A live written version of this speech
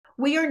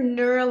We are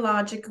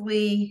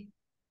neurologically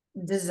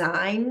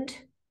designed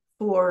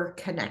for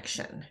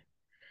connection.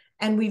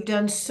 And we've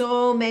done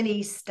so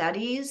many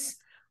studies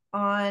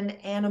on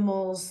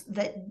animals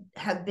that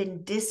have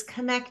been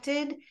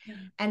disconnected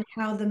and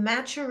how the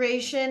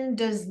maturation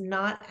does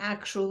not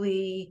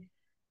actually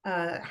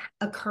uh,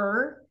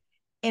 occur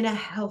in a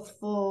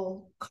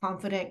healthful,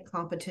 confident,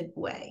 competent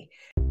way.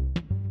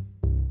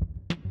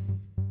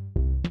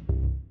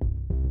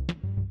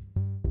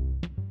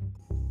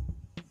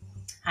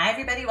 Hi,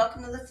 everybody.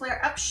 Welcome to the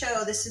Flare Up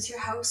Show. This is your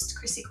host,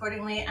 Chrissy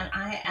Cordingley, and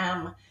I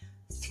am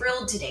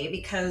thrilled today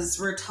because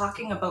we're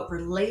talking about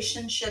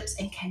relationships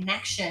and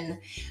connection,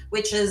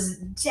 which is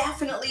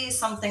definitely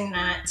something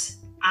that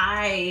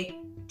I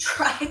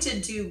try to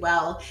do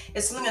well.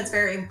 It's something that's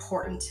very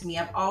important to me.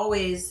 I've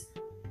always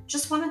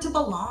just wanted to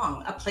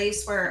belong, a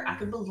place where I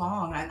could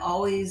belong. I've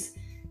always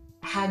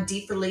had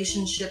deep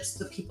relationships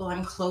with people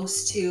I'm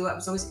close to. I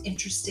was always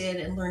interested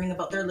in learning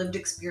about their lived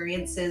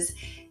experiences.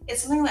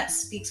 It's something that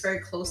speaks very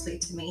closely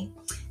to me.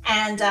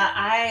 And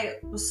I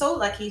was so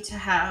lucky to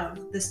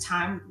have this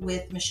time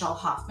with Michelle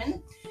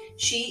Hoffman.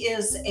 She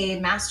is a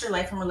master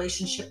life and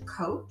relationship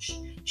coach.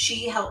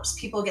 She helps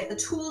people get the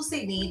tools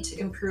they need to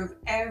improve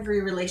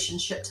every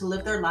relationship to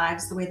live their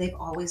lives the way they've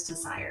always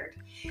desired.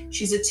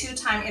 She's a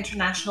two-time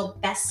international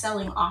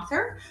best-selling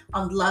author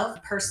on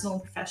love, personal,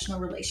 and professional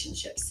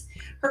relationships.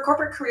 Her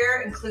corporate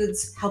career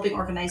includes helping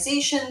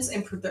organizations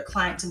improve their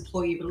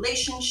client-employee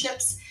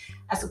relationships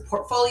as a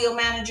portfolio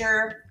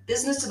manager,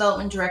 business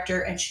development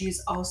director, and she's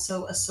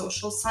also a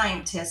social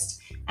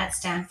scientist at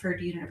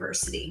Stanford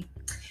University.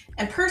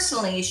 And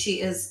personally, she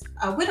is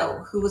a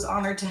widow who was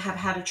honored to have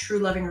had a true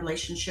loving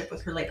relationship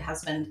with her late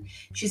husband.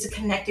 She's a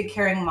connected,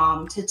 caring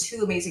mom to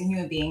two amazing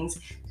human beings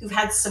who've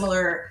had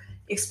similar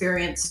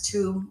experience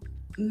to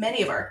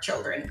many of our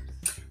children.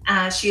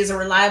 She is a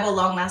reliable,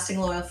 long-lasting,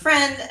 loyal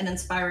friend, an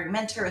inspiring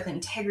mentor with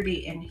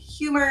integrity and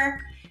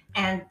humor,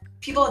 and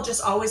people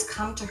just always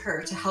come to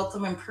her to help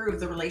them improve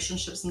the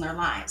relationships in their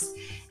lives.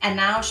 And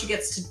now she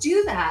gets to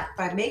do that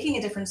by making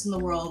a difference in the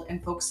world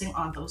and focusing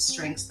on those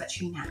strengths that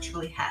she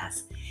naturally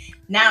has.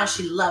 Now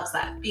she loves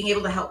that, being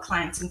able to help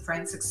clients and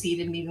friends succeed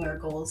in meeting their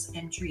goals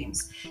and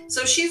dreams.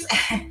 So she's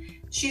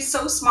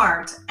so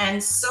smart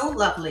and so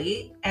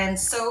lovely, and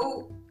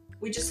so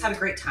we just had a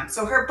great time.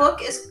 So her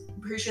book is,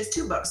 she has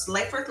two books,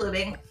 Life Worth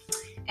Living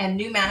and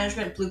New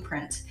Management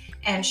Blueprint.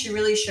 And she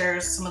really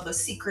shares some of the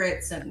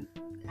secrets and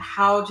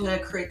how to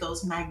create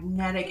those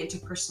magnetic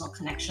interpersonal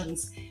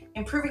connections,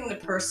 improving the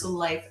personal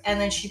life.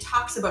 And then she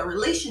talks about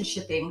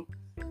relationshiping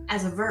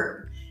as a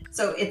verb.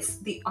 So it's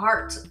the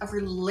art of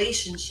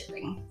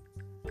relationshiping,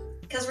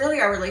 because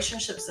really our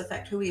relationships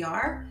affect who we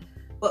are,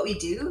 what we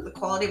do, the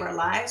quality of our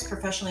lives,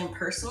 professionally and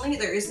personally.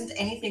 There isn't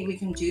anything we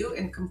can do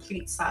in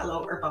complete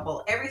silo or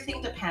bubble.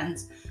 Everything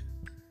depends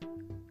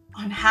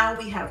on how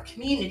we have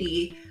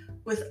community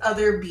with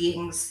other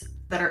beings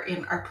that are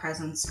in our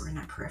presence or in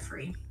our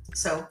periphery.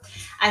 So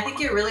I think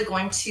you're really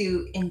going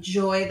to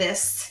enjoy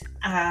this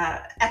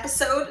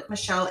episode.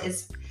 Michelle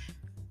is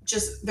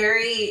just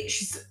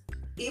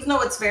even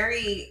though it's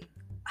very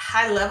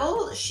high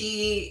level,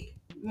 she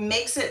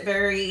makes it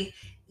very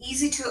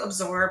easy to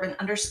absorb and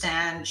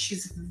understand.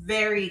 She's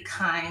very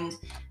kind,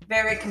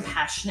 very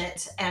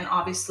compassionate, and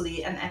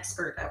obviously an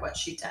expert at what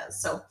she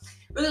does. So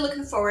really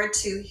looking forward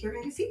to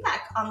hearing your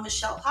feedback on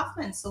Michelle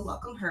Hoffman. So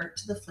welcome her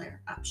to the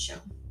Flare Up Show.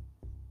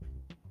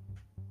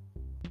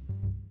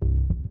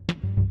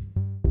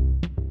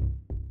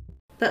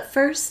 But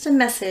first, a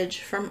message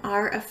from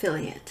our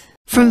affiliate.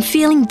 From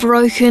feeling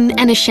broken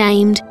and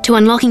ashamed to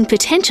unlocking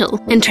potential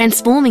and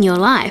transforming your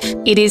life,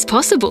 it is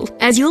possible,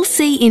 as you'll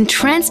see in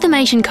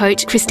transformation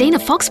coach Christina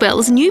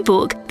Foxwell's new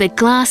book, The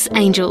Glass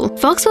Angel.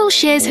 Foxwell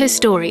shares her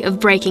story of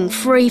breaking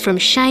free from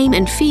shame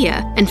and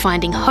fear and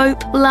finding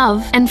hope,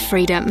 love, and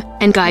freedom,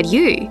 and guide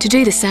you to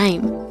do the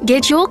same.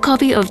 Get your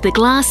copy of The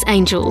Glass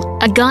Angel,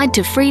 a guide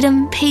to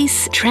freedom,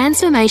 peace,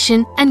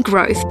 transformation, and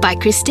growth by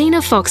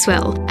Christina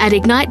Foxwell at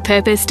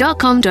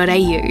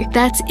ignitepurpose.com.au.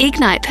 That's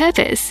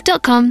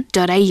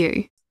ignitepurpose.com.au.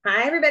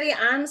 Hi, everybody.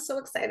 I'm so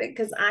excited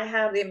because I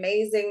have the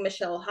amazing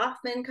Michelle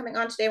Hoffman coming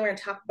on today. We're going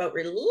to talk about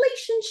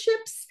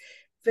relationships.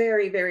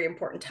 Very, very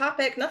important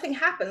topic. Nothing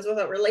happens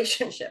without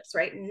relationships,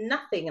 right?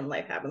 Nothing in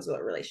life happens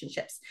without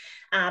relationships.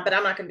 But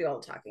I'm not going to do all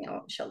the talking. I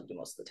want Michelle to do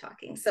most of the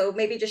talking. So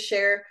maybe just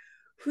share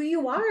who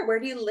you are, where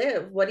do you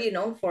live, what are you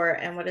known for,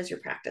 and what is your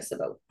practice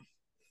about?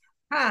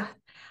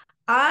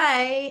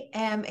 I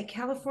am a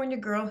California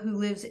girl who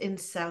lives in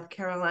South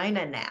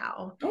Carolina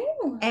now.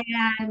 Oh.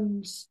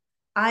 And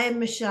I am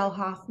Michelle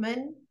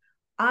Hoffman.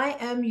 I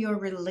am your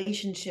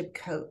relationship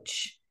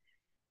coach.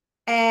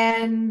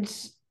 And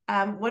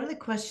one of the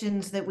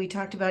questions that we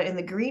talked about in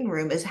the green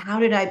room is, how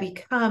did I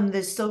become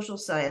this social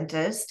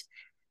scientist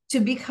to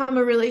become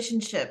a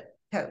relationship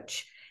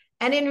coach?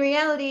 And in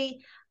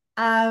reality,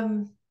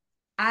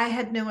 I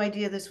had no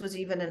idea this was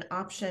even an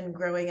option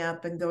growing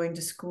up and going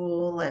to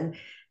school and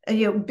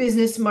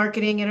business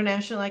marketing,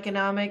 international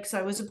economics.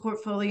 I was a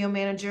portfolio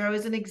manager. I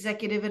was an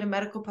executive at a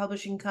medical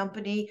publishing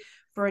company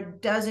for a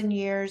dozen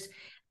years.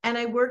 And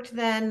I worked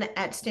then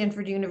at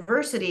Stanford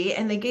University,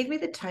 and they gave me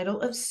the title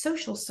of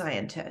social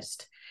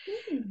scientist.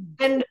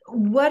 And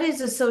what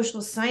is a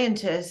social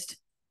scientist?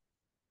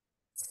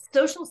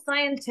 Social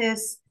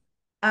scientists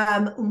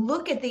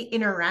look at the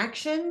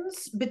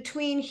interactions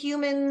between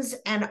humans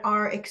and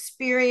our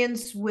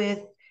experience with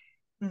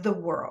the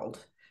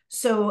world.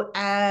 So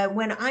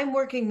when I'm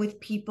working with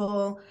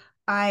people,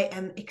 I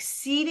am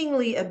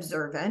exceedingly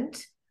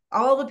observant.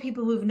 All the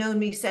people who've known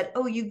me said,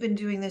 "Oh, you've been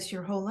doing this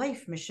your whole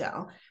life,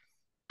 Michelle."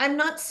 I'm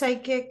not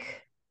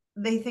psychic.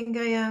 They think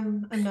I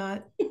am. I'm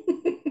not.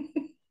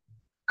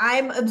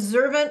 I'm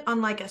observant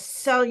on like a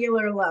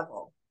cellular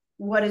level.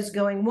 What is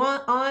going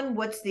on?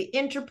 What's the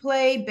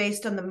interplay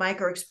based on the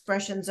micro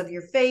expressions of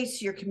your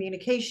face, your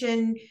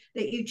communication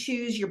that you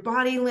choose, your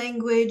body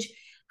language?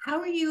 How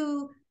are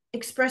you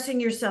expressing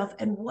yourself,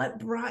 and what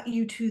brought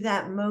you to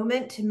that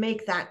moment to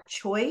make that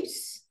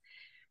choice?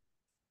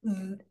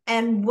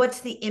 And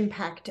what's the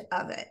impact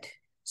of it?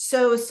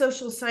 So, a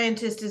social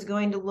scientist is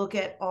going to look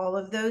at all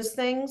of those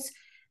things.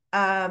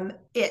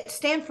 At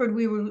Stanford,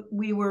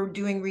 we were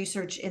doing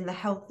research in the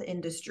health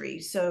industry,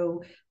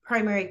 so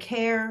primary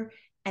care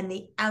and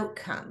the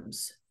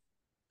outcomes.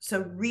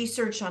 So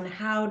research on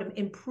how to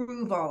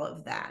improve all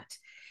of that.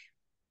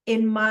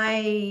 In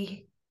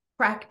my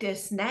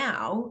practice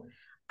now,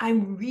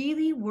 I'm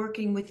really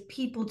working with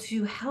people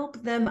to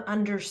help them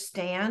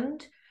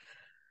understand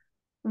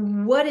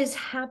what is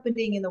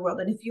happening in the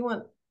world. And if you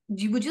want,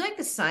 would you like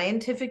the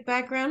scientific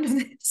background of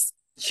this?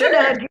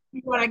 Sure.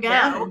 You want to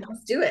Yeah, go?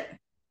 let's do it.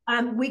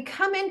 We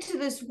come into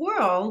this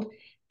world,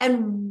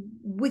 and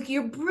with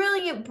your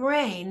brilliant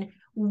brain,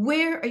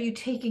 where are you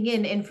taking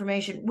in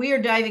information? We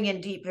are diving in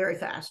deep very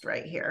fast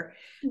right here.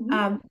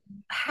 Mm-hmm.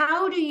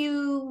 How do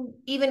you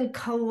even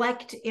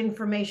collect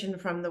information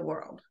from the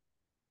world?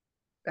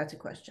 That's a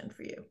question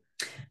for you.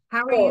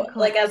 How are you Oh, like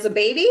collect as a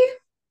baby?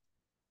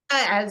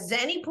 as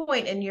any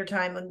point in your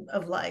time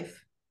of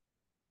life?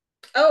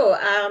 Oh,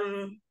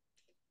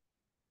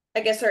 I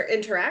guess our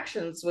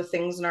interactions with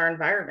things in our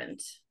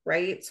environment,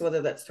 right? So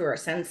whether that's through our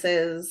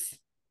senses.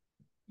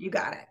 You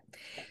got it.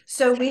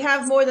 So we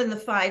have more than the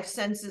five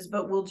senses,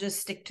 but we'll just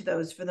stick to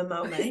those for the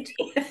moment.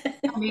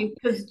 I mean,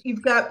 because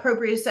you've got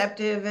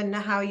proprioceptive and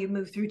how you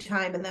move through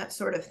time and that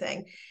sort of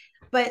thing.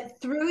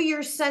 But through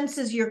your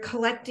senses, you're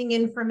collecting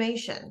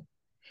information.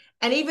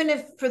 And even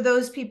if for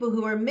those people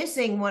who are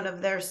missing one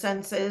of their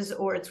senses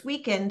or it's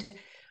weakened,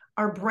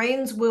 our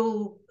brains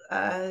will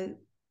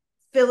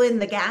fill in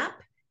the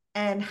gap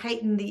and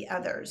heighten the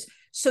others.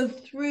 So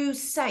through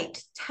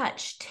sight,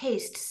 touch,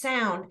 taste,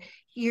 sound,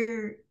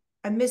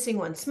 I'm missing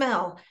one,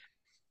 smell,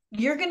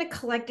 you're going to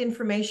collect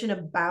information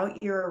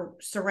about your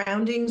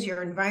surroundings,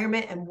 your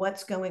environment, and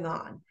what's going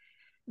on.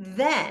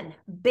 Then,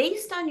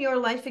 based on your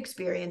life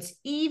experience,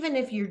 even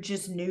if you're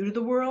just new to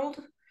the world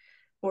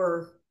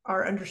or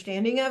our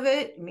understanding of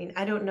it, I mean,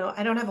 I don't know,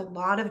 I don't have a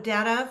lot of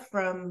data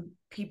from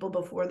people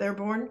before they're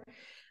born,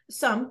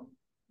 some,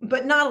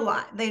 but not a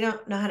lot. They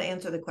don't know how to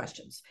answer the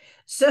questions.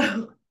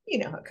 So, you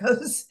know how it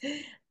goes.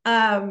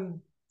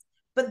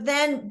 But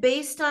then,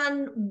 based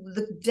on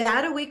the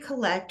data we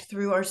collect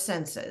through our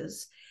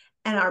senses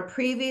and our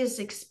previous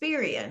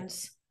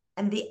experience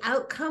and the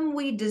outcome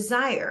we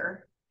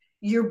desire,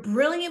 your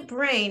brilliant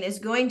brain is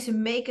going to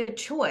make a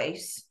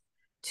choice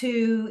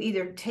to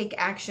either take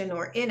action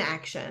or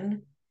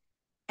inaction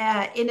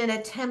in an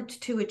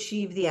attempt to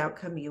achieve the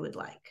outcome you would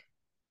like.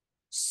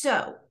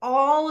 So,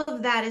 all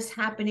of that is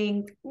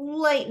happening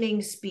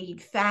lightning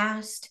speed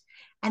fast.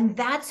 And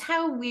that's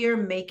how we're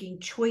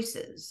making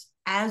choices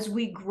as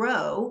we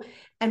grow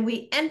and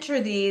we enter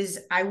these,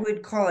 I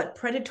would call it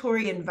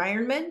predatory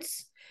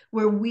environments,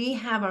 where we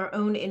have our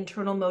own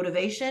internal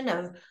motivation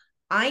of,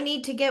 I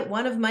need to get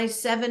one of my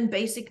 7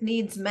 basic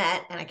needs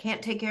met, and I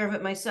can't take care of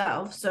it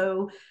myself.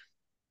 So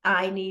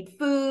I need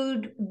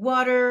food,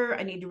 water,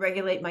 I need to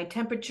regulate my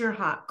temperature,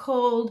 hot,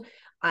 cold.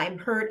 I'm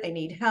hurt, I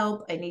need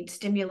help, I need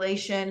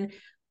stimulation,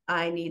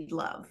 I need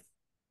love.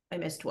 I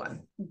missed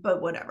one,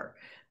 but whatever.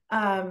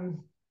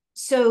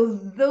 So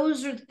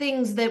those are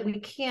things that we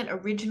can't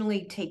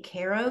originally take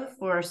care of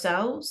for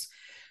ourselves.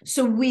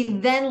 So we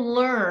then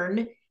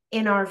learn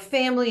in our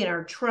family, in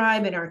our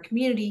tribe, in our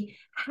community,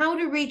 how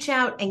to reach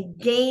out and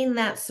gain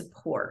that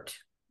support.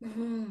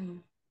 Mm-hmm.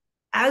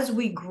 As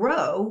we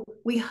grow,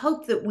 we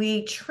hope that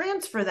we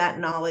transfer that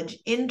knowledge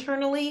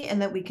internally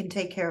and that we can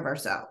take care of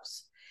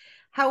ourselves.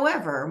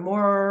 However,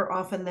 more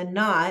often than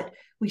not,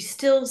 we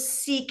still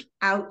seek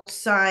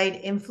outside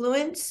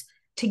influence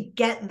to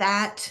get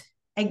that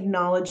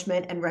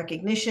acknowledgement and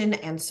recognition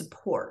and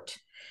support.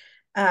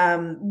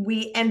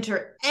 We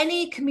enter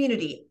any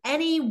community,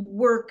 any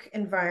work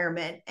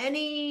environment,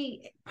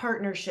 any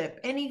partnership,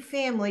 any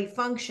family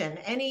function,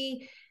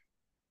 any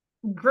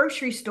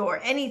grocery store,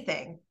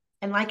 anything.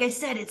 And like I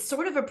said, it's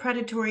sort of a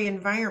predatory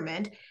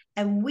environment.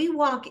 And we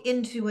walk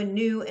into a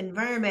new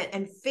environment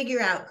and figure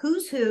out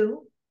who's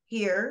who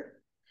here,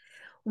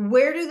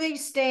 where do they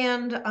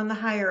stand on the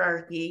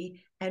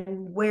hierarchy,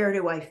 and where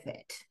do I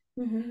fit?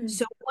 Mm-hmm.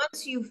 So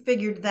once you've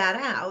figured that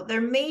out,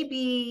 there may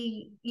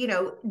be,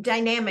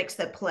 dynamics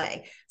that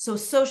play. So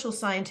social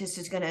scientist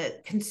is going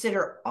to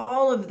consider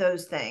all of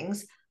those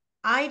things.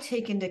 I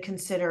take into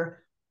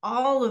consider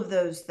all of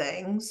those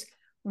things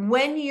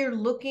when you're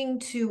looking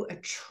to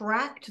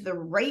attract the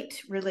right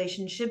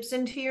relationships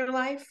into your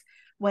life,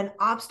 when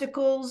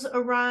obstacles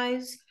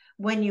arise,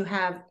 when you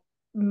have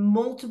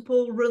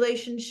multiple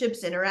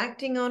relationships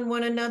interacting on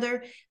one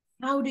another.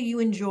 How do you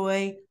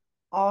enjoy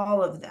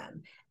all of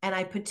them? And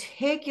I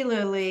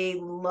particularly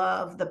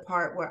love the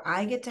part where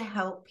I get to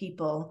help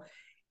people,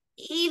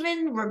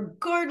 even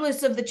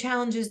regardless of the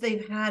challenges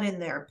they've had in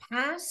their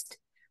past.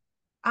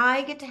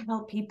 I get to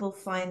help people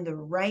find the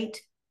right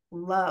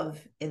love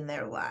in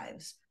their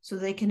lives so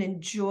they can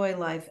enjoy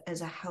life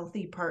as a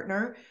healthy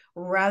partner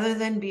rather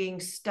than being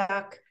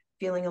stuck,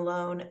 feeling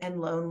alone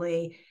and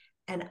lonely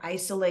and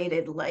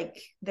isolated,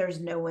 like there's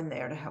no one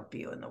there to help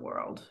you in the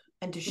world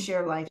and to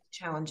share life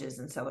challenges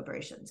and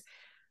celebrations.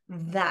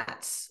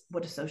 That's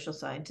what a social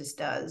scientist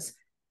does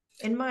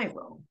in my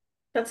role.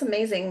 That's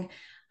amazing.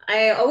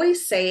 I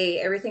always say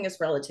everything is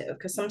relative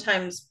because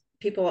sometimes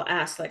people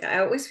ask, like, I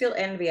always feel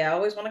envy. I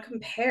always want to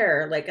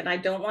compare, like, and I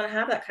don't want to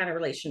have that kind of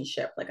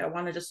relationship. Like, I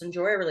want to just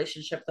enjoy a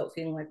relationship without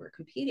feeling like we're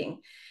competing.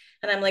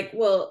 And I'm like,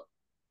 well,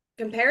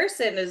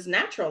 comparison is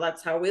natural.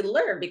 That's how we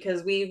learn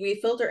because we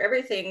filter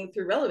everything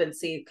through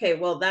relevancy. Okay,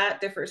 well,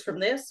 that differs from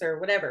this or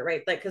whatever,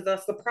 right? Like, because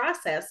that's the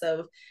process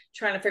of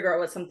trying to figure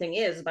out what something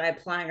is by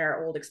applying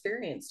our old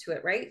experience to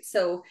it, right?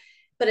 So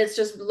but it's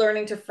just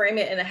learning to frame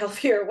it in a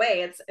healthier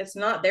way. It's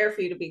not there for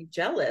you to be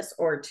jealous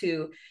or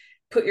to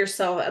put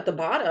yourself at the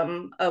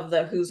bottom of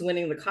the who's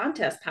winning the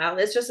contest pile.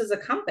 It's just as a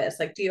compass.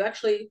 Like, do you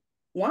actually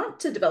want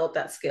to develop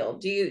that skill?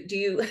 Do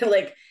you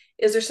like,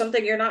 is there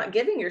something you're not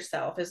giving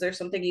yourself? Is there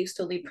something you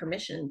still need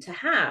permission to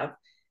have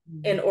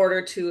in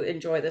order to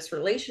enjoy this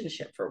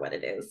relationship for what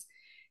it is?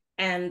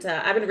 And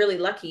I've been really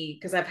lucky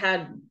because I've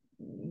had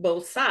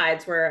both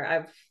sides where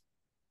I've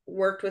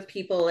worked with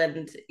people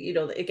and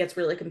it gets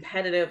really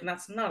competitive and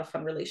that's not a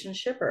fun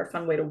relationship or a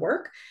fun way to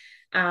work.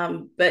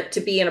 But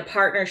to be in a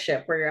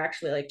partnership where you're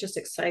actually like just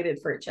excited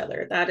for each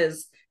other,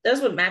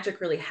 that's when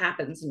magic really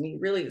happens and you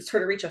really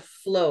sort of reach a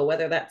flow,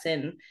 whether that's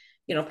in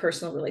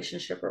personal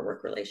relationship or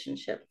work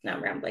relationship. Now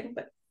I'm rambling,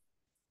 but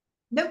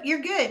Nope,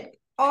 you're good.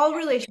 All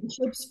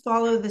relationships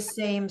follow the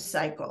same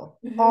cycle.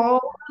 mm-hmm.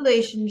 All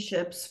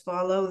relationships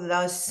follow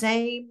the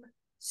same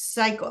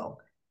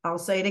cycle. I'll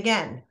say it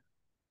again.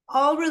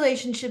 All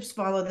relationships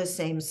follow the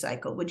same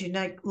cycle. Would you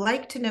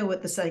like to know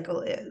what the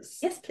cycle is?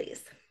 Yes,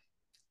 please.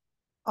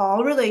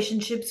 All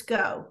relationships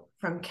go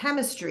from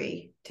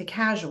chemistry to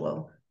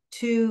casual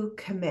to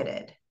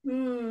committed.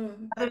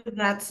 Mm. Whether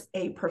that's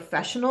a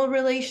professional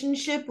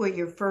relationship where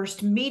you're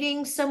first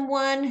meeting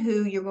someone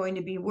who you're going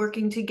to be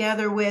working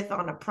together with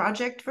on a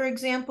project, for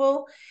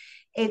example,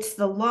 it's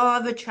the law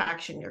of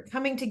attraction. You're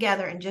coming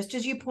together, and just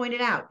as you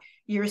pointed out,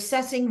 you're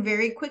assessing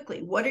very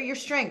quickly what are your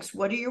strengths,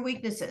 what are your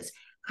weaknesses,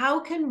 how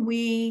can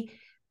we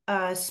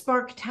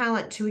spark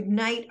talent to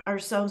ignite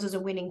ourselves as a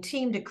winning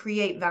team to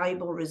create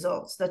valuable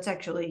results. That's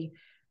actually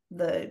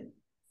the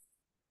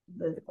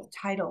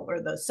title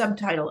or the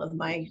subtitle of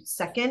my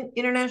second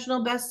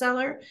international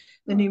bestseller,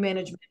 The New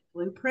Management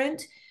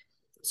Blueprint.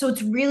 So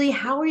it's really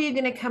how are you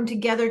going to come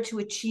together to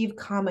achieve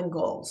common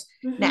goals?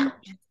 Mm-hmm. Now,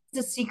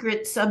 there's a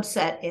secret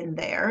subset in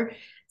there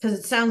because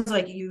it sounds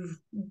like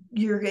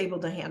you're able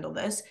to handle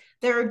this.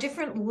 There are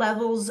different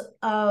levels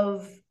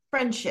of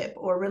friendship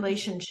or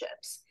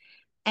relationships.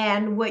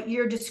 And what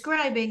you're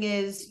describing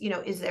is,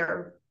 is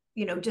there,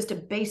 just a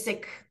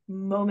basic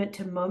moment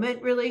to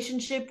moment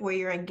relationship where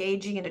you're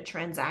engaging in a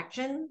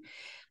transaction?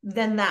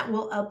 Then that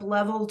will up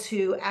level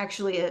to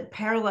actually a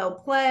parallel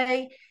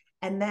play.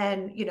 And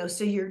then,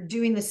 so you're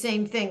doing the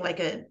same thing like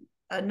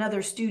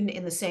another student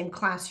in the same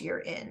class you're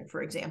in,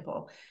 for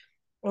example,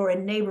 or a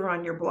neighbor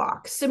on your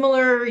block.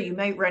 Similar, you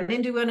might run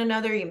into one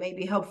another, you may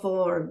be helpful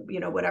or,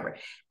 whatever.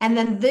 And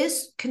then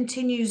this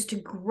continues to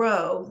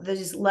grow,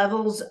 these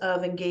levels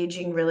of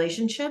engaging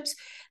relationships.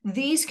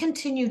 These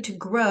continue to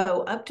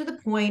grow up to the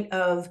point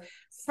of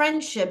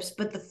friendships.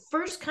 But the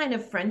first kind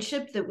of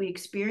friendship that we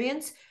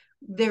experience,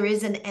 there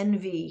is an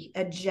envy,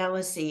 a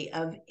jealousy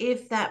of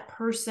if that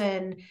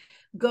person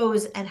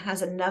goes and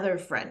has another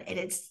friend. And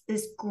it's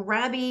this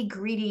grabby,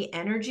 greedy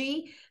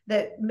energy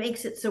that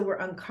makes it so we're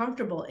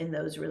uncomfortable in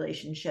those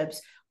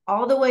relationships,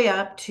 all the way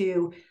up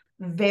to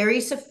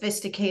very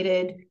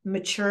sophisticated,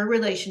 mature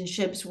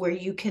relationships where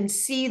you can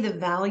see the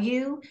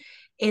value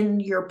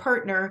in your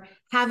partner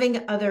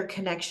having other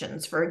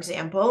connections. For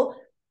example,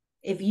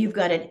 if you've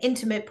got an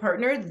intimate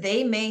partner,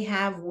 they may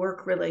have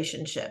work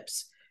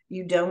relationships.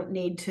 You don't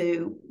need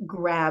to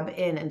grab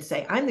in and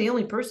say, I'm the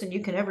only person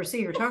you can ever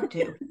see or talk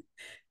to.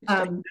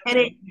 And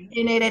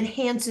it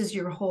enhances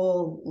your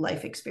whole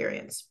life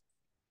experience.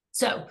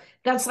 So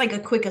that's like a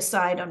quick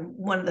aside on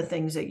one of the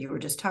things that you were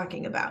just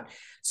talking about.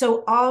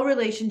 So all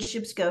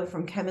relationships go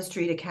from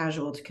chemistry to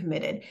casual to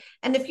committed.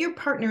 And if you're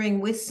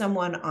partnering with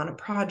someone on a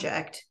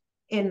project,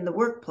 in the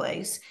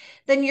workplace,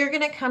 then you're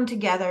going to come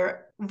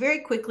together very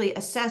quickly,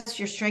 assess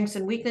your strengths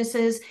and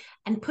weaknesses,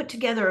 and put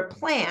together a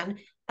plan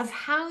of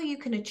how you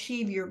can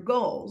achieve your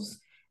goals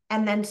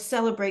and then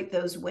celebrate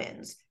those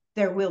wins.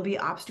 There will be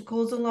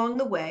obstacles along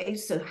the way.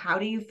 So, how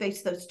do you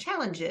face those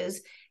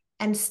challenges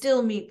and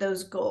still meet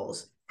those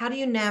goals? How do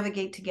you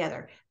navigate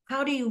together?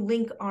 How do you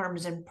link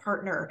arms and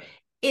partner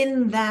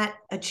in that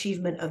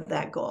achievement of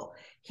that goal?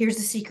 Here's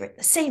the secret: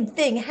 the same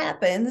thing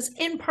happens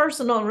in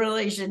personal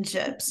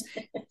relationships.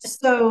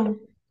 So,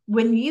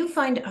 when you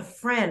find a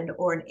friend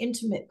or an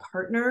intimate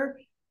partner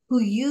who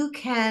you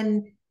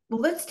can,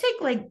 well, let's take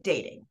like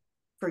dating,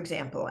 for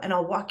example, and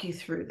I'll walk you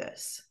through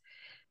this.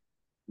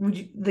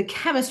 The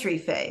chemistry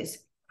phase.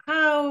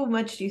 How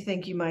much do you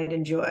think you might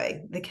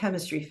enjoy the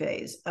chemistry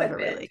phase of a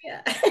relationship?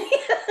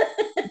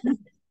 Yeah.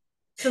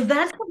 So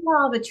that's the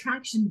law of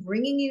attraction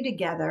bringing you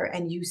together,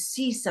 and you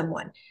see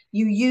someone,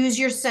 you use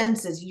your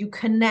senses, you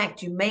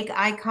connect, you make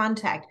eye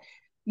contact,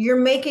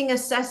 you're making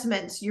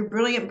assessments. Your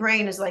brilliant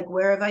brain is like,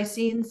 where have I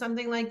seen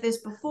something like this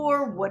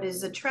before? What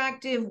is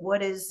attractive?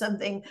 What is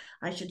something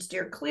I should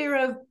steer clear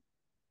of?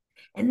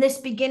 And this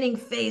beginning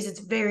phase, it's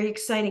very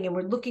exciting, and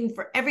we're looking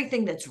for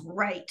everything that's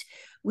right,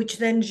 which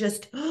then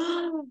just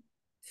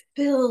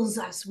fills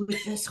us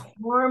with this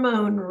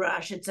hormone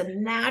rush. It's a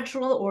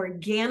natural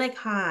organic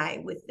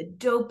high with the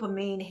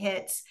dopamine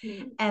hits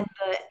and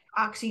the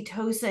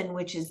oxytocin,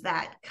 which is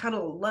that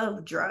cuddle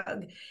love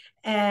drug,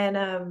 and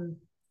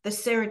the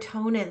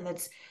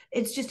serotonin.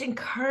 It's just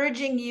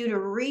encouraging you to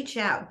reach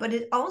out. But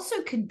it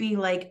also could be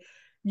like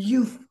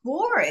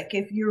euphoric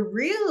if you're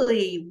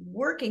really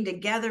working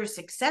together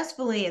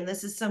successfully and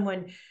this is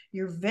someone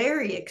you're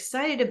very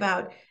excited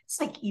about. It's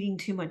like eating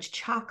too much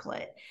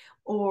chocolate,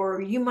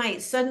 or you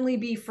might suddenly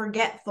be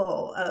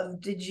forgetful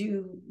of, did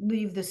you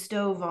leave the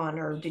stove on,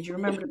 or did you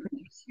remember to put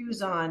your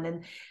shoes on?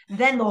 And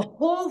then the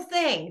whole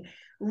thing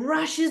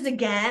rushes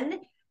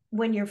again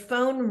when your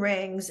phone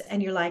rings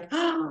and you're like,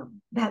 oh,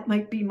 that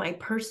might be my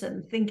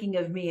person thinking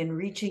of me and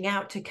reaching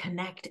out to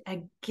connect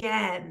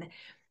again.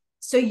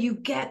 So you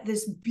get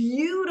this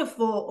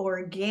beautiful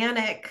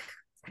organic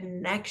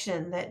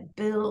connection that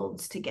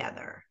builds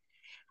together.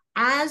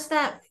 As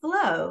that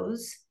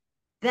flows,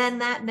 then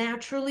that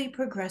naturally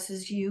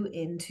progresses you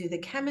into the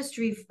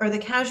chemistry or the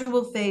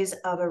casual phase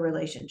of a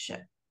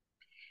relationship.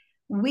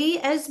 We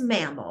as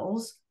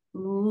mammals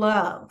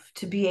love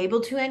to be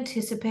able to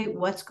anticipate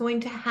what's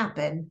going to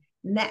happen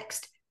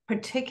next,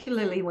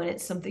 particularly when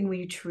it's something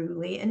we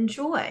truly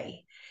enjoy.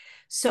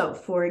 So,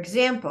 for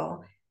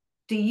example,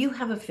 do you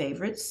have a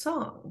favorite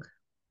song?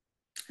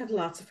 I have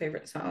lots of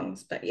favorite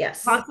songs, but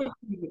yes. Lots of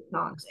favorite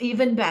songs,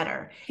 even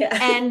better. Yeah.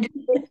 And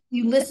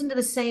you listen to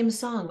the same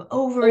song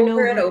over and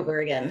Over over and over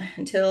again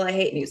until I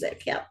hate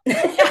music. Yeah.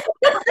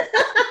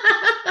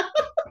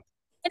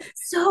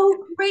 It's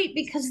so great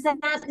because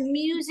that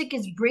music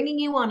is bringing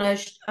you on a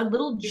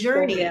little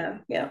journey. Yeah.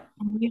 Yeah.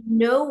 You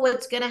know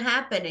what's going to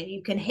happen, and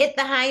you can hit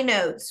the high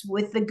notes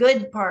with the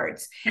good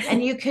parts,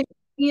 and you can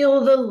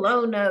feel the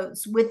low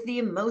notes with the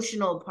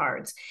emotional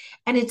parts.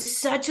 And it's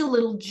such a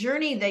little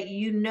journey that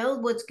you know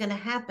what's going to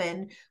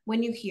happen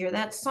when you hear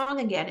that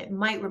song again. It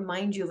might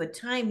remind you of a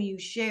time you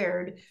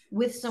shared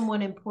with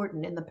someone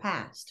important in the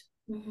past.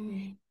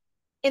 Mm-hmm.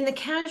 In the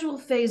casual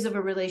phase of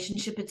a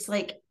relationship, it's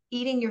like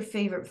eating your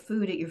favorite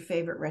food at your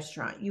favorite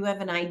restaurant. You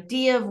have an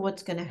idea of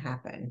what's going to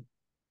happen.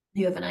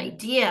 You have an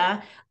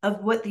idea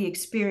of what the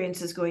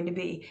experience is going to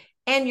be,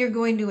 and you're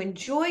going to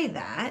enjoy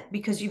that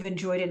because you've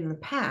enjoyed it in the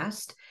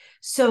past.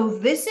 So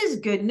this is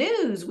good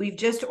news. We've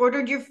just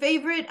ordered your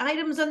favorite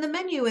items on the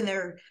menu,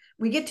 and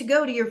we get to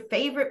go to your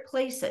favorite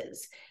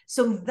places.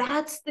 So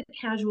that's the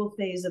casual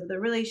phase of the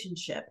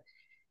relationship,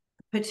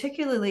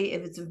 particularly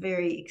if it's a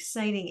very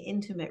exciting,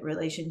 intimate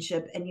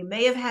relationship, and you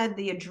may have had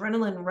the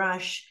adrenaline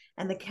rush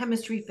and the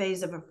chemistry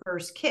phase of a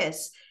first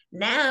kiss.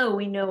 Now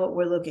we know what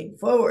we're looking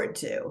forward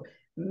to.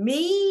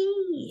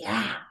 Me,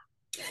 yeah.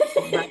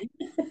 Right?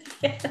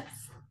 Yes.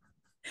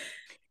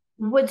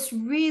 What's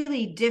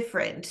really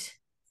different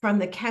from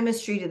the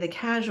chemistry to the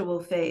casual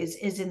phase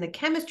is in the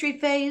chemistry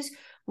phase,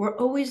 we're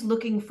always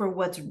looking for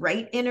what's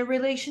right in a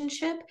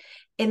relationship.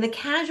 In the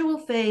casual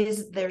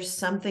phase, there's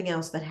something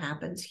else that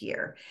happens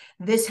here.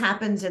 This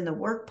happens in the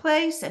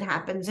workplace. It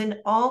happens in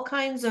all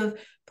kinds of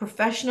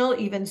professional,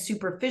 even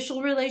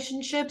superficial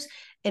relationships.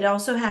 It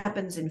also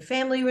happens in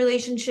family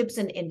relationships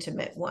and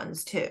intimate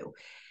ones too.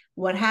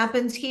 What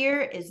happens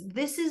here is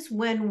this is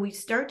when we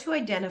start to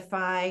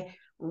identify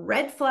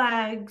red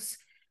flags,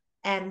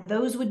 and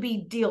those would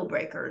be deal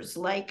breakers,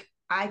 like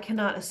I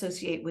cannot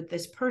associate with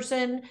this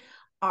person.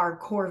 Our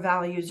core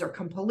values are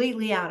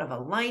completely out of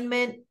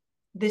alignment.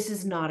 This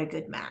is not a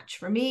good match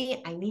for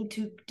me. I need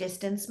to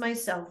distance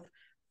myself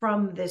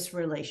from this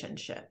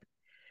relationship.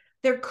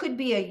 There could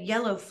be a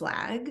yellow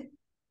flag,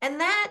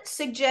 and that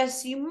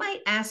suggests you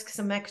might ask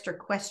some extra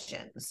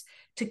questions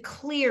to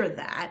clear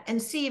that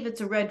and see if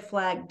it's a red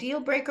flag deal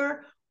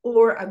breaker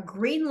or a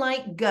green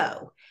light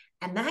go.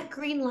 And that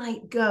green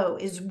light go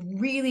is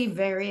really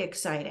very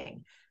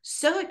exciting.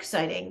 So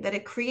exciting that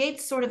it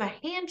creates sort of a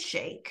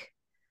handshake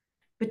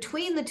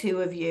between the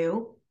two of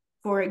you.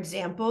 For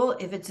example,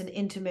 if it's an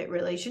intimate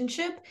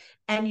relationship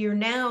and you're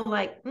now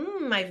like,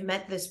 I've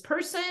met this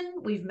person,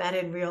 we've met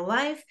in real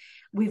life,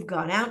 we've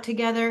gone out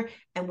together,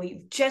 and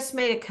we've just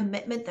made a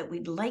commitment that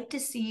we'd like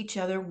to see each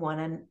other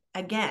one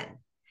again.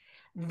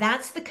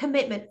 That's the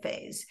commitment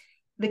phase.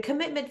 The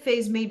commitment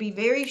phase may be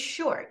very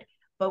short,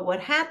 but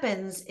what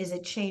happens is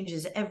it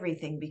changes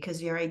everything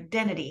because your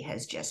identity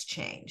has just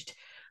changed.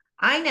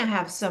 I now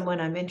have someone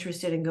I'm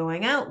interested in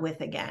going out with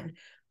again.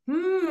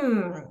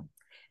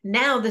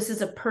 Now this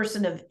is a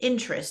person of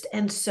interest,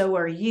 and so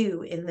are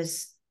you in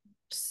this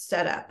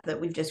setup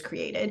that we've just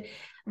created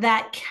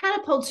that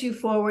catapults you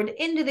forward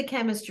into the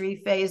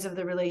chemistry phase of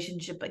the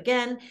relationship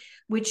again,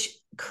 which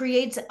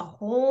creates a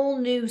whole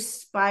new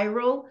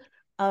spiral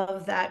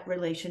of that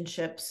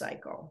relationship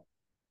cycle.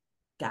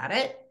 Got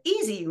it?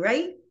 Easy,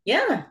 right?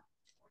 Yeah.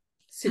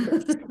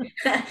 Super.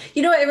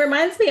 It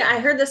reminds me, I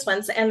heard this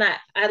once, and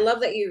I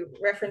love that you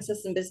reference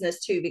this in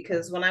business too,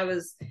 because when I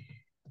was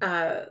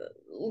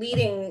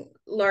leading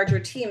larger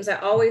teams, I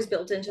always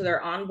built into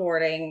their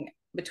onboarding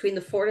between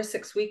the 4 to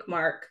 6 week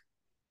mark,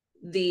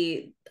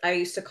 I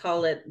used to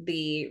call it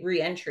the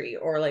re-entry,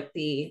 or like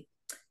the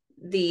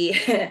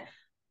the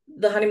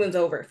honeymoon's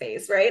over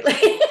phase, right?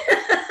 Like,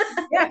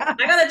 yeah.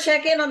 I gotta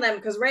check in on them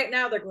because right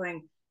now they're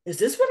going, is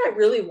this what I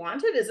really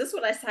wanted? Is this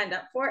what I signed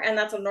up for? And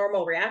that's a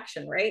normal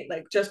reaction, right?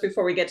 Like just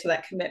before we get to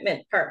that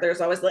commitment part,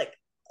 there's always like,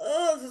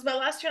 oh, this is my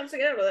last chance to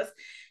get out of this.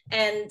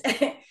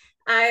 And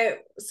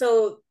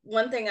so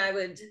one thing I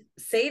would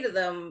say to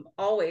them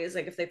always,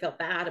 like if they felt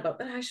bad about,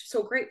 but I'm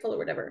so grateful or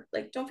whatever,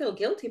 like don't feel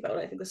guilty about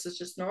it. I think this is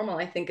just normal.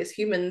 I think as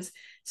humans,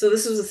 so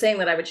this was a saying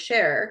that I would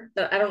share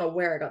that I don't know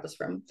where I got this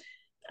from.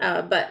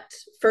 But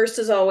first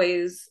is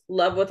always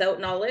love without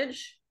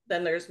knowledge.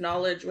 Then there's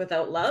knowledge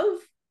without love.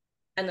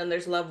 And then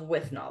there's love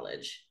with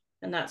knowledge.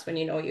 And that's when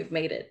you know you've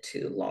made it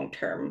to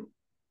long-term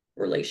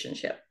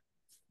relationship.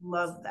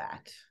 Love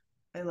that.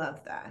 I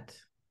love that.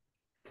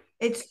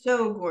 It's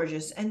so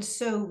gorgeous and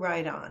so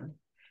right on.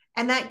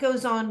 And that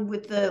goes on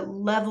with the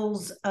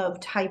levels of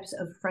types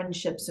of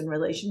friendships and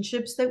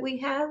relationships that we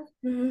have,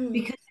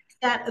 because it's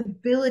that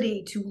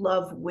ability to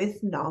love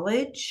with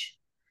knowledge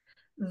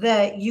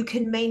that you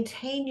can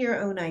maintain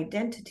your own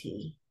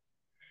identity,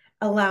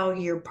 allow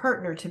your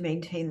partner to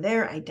maintain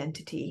their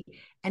identity,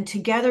 and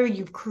together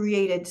you've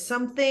created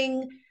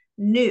something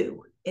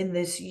new in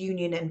this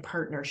union and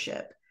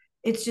partnership.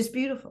 It's just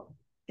beautiful.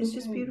 It's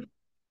just beautiful.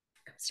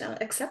 It's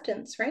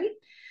acceptance, right?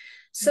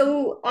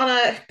 So on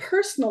a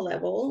personal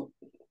level,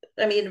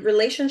 I mean,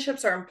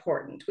 relationships are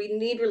important. We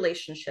need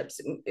relationships.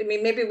 I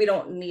mean, maybe we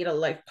don't need a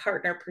life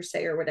partner per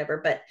se or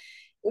whatever, but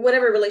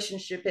whatever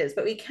relationship is,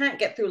 but we can't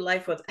get through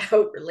life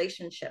without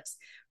relationships.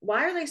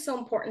 Why are they so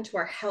important to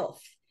our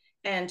health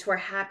and to our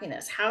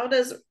happiness? How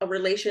does a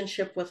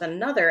relationship with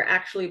another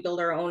actually build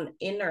our own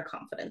inner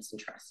confidence and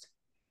trust?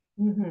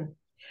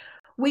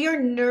 We are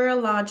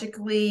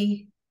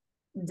neurologically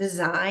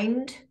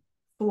designed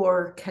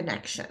for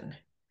connection.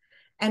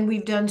 And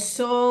we've done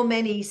so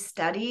many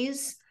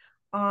studies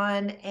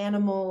on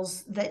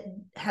animals that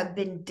have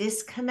been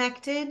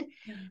disconnected,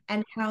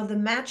 and how the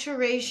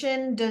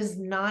maturation does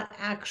not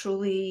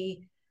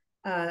actually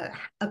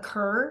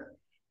occur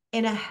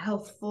in a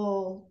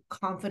healthful,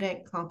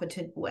 confident,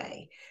 competent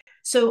way.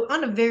 So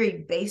on a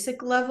very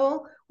basic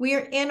level, we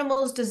are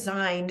animals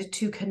designed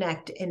to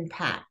connect in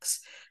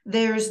packs.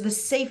 There's the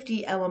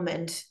safety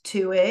element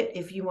to it,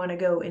 if you want to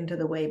go into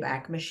the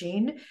Wayback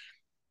Machine,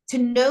 to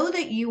know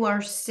that you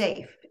are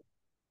safe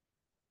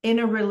in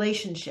a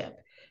relationship,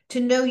 to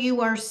know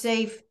you are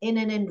safe in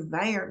an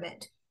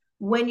environment.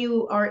 When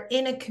you are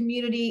in a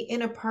community,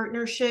 in a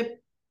partnership,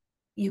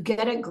 you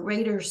get a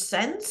greater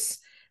sense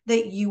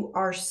that you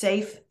are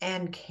safe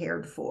and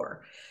cared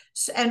for.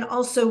 And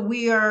also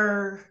we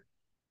are,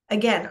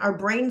 again, our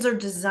brains are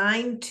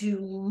designed to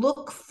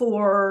look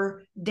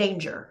for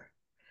danger.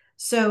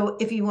 So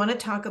if you want to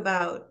talk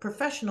about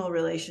professional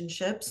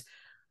relationships,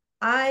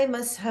 I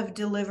must have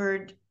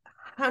delivered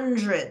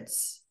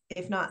hundreds,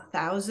 if not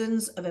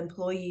thousands, of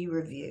employee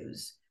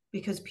reviews,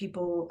 because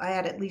I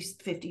had at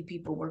least 50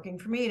 people working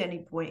for me at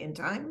any point in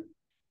time.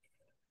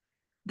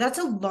 That's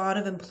a lot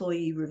of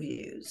employee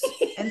reviews.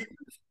 And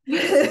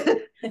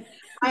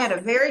I had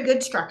a very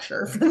good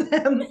structure for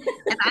them.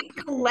 And I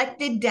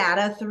collected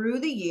data through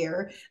the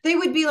year. They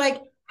would be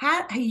like,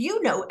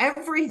 you know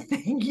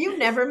everything. You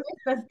never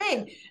miss a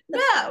thing.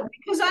 No,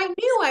 because I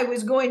knew I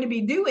was going to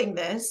be doing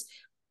this.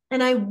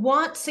 And I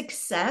want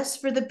success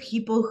for the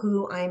people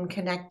who I'm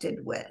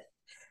connected with.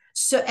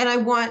 So, and I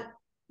want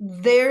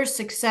their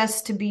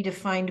success to be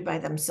defined by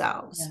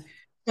themselves.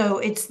 Yeah. So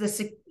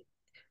it's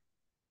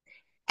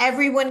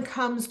everyone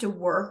comes to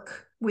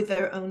work with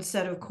their own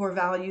set of core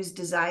values,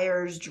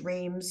 desires,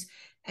 dreams,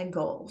 and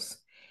goals.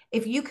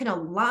 If you can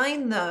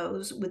align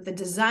those with the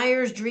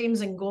desires,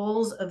 dreams, and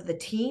goals of the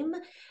team,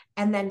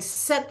 and then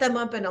set them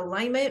up in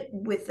alignment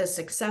with the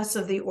success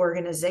of the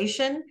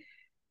organization,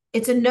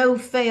 it's a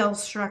no-fail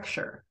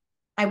structure.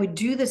 I would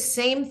do the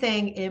same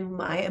thing in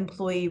my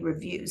employee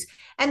reviews.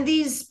 And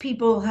these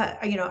people,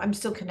 I'm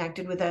still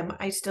connected with them.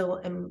 I still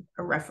am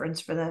a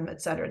reference for them,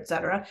 et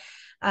cetera,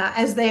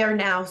 as they are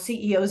now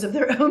CEOs of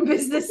their own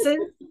businesses.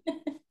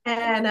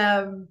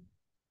 And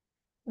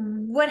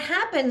what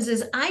happens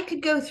is I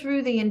could go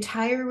through the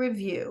entire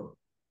review.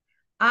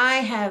 I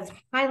have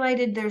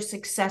highlighted their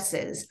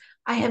successes.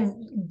 I have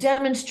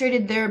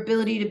demonstrated their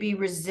ability to be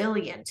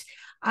resilient.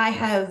 I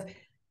have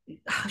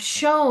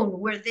shown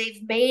where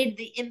they've made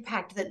the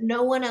impact that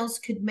no one else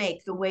could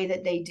make the way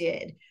that they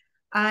did.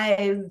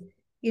 I've,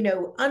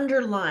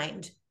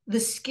 underlined the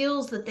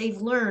skills that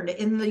they've learned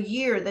in the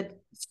year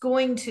that's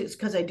going to,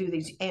 because I do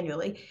these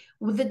annually,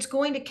 that's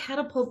going to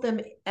catapult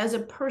them as a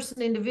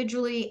person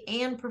individually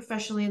and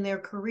professionally in their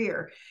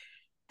career.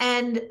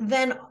 And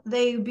then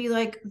they'd be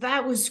like,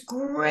 that was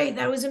great.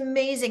 That was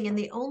amazing. And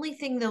the only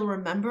thing they'll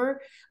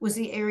remember was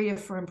the area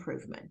for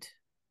improvement.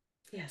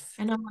 Yes.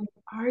 And I'm like,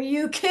 are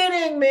you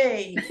kidding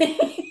me?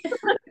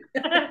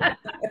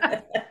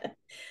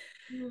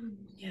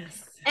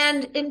 Yes.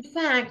 And in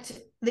fact,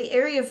 the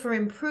area for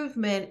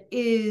improvement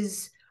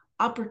is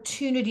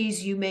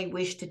opportunities you may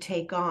wish to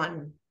take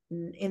on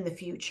in the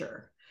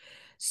future.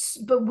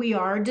 But we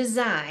are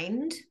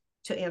designed,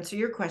 to answer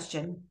your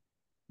question,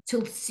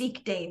 to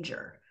seek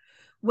danger.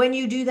 When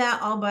you do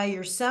that all by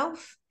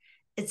yourself,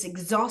 it's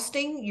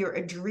exhausting. Your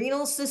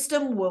adrenal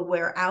system will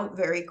wear out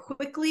very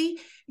quickly.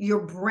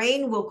 Your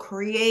brain will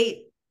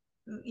create,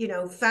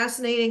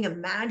 fascinating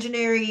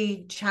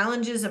imaginary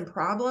challenges and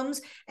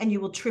problems, and you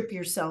will trip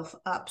yourself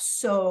up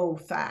so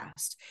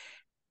fast.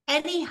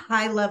 Any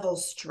high level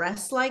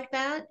stress like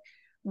that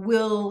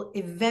will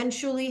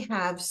eventually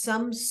have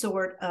some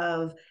sort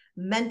of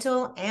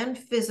mental and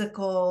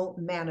physical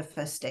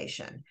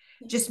manifestation.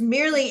 Just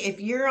merely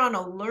if you're on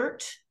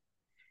alert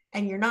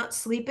and you're not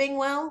sleeping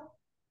well,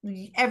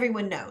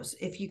 everyone knows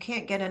if you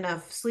can't get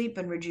enough sleep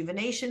and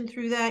rejuvenation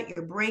through that,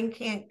 your brain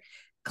can't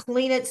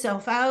clean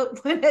itself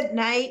out when at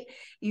night,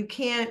 you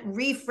can't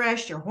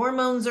refresh, your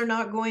hormones are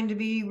not going to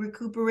be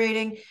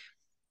recuperating.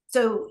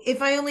 So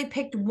if I only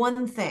picked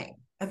one thing,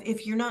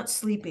 if you're not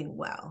sleeping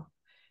well,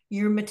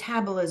 your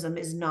metabolism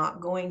is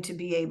not going to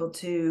be able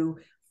to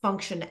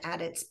function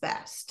at its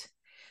best.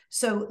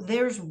 So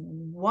there's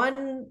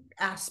one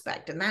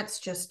aspect, and that's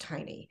just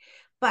tiny.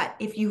 But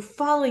if you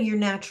follow your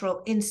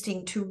natural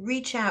instinct to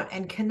reach out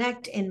and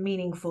connect in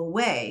meaningful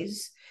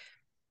ways,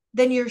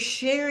 then you're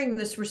sharing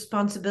this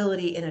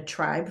responsibility in a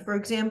tribe, for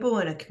example,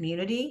 in a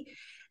community,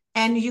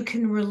 and you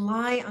can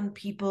rely on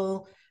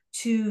people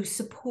to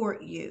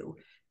support you,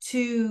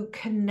 to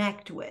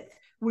connect with,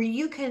 where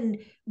you can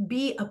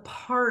be a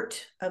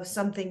part of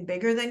something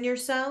bigger than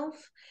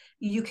yourself.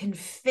 You can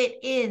fit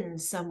in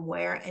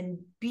somewhere and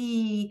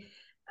be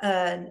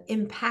an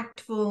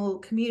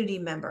impactful community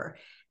member.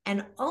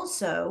 And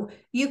also,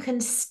 you can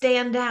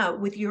stand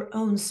out with your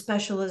own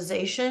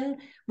specialization,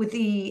 with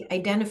the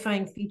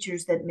identifying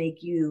features that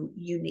make you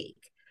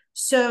unique.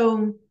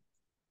 So,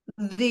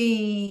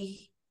 the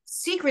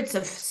secrets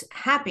of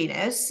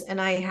happiness, and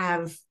I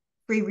have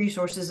free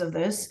resources of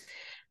this.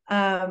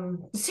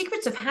 The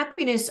secrets of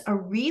happiness are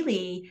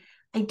really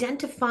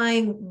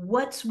identifying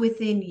what's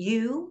within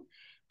you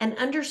and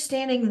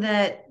understanding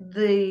that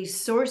the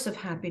source of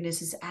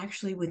happiness is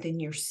actually within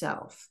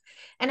yourself.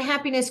 And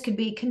happiness could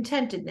be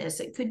contentedness,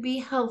 it could be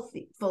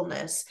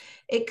healthfulness,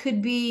 it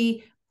could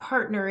be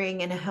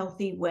partnering in a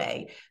healthy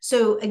way.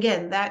 So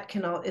again, that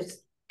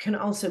can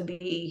also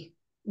be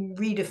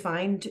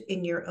redefined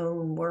in your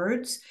own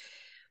words.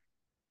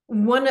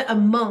 A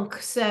monk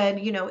said,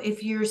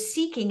 if you're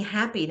seeking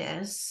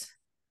happiness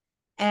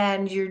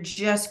and you're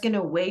just going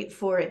to wait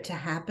for it to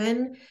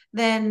happen,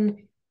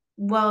 then,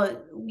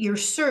 well, your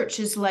search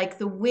is like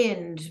the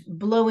wind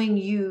blowing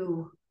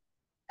you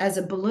as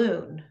a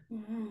balloon.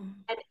 Mm-hmm.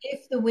 And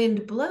if the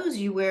wind blows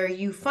you where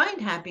you find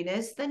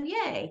happiness, then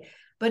yay.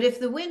 But if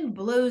the wind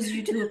blows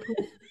you to a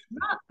place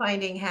not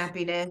finding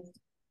happiness,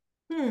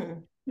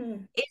 is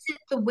it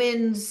the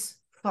wind's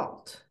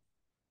fault?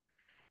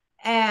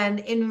 And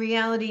in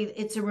reality,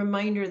 it's a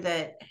reminder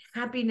that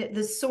happiness,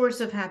 the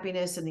source of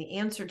happiness and the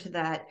answer to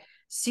that,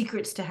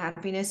 secrets to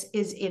happiness,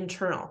 is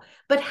internal.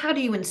 But how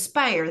do you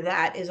inspire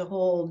that is a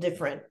whole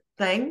different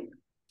thing.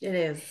 It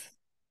is.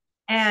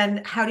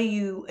 And how do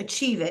you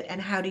achieve it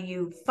and how do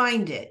you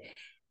find it?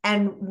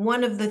 And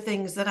one of the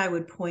things that I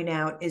would point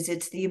out is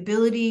it's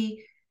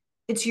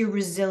your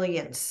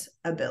resilience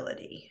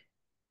ability.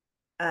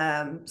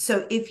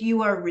 So if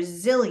you are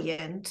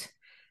resilient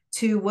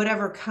to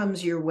whatever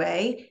comes your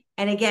way,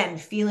 and again,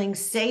 feeling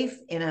safe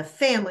in a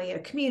family, a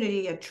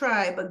community, a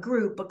tribe, a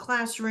group, a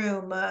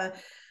classroom,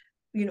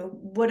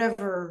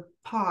 whatever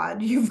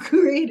pod you've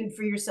created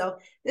for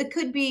yourself, it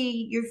could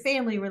be your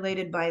family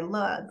related by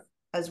love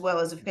as well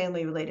as a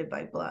family related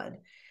by blood.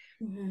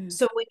 Mm-hmm.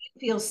 So when you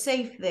feel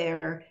safe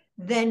there,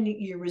 then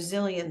your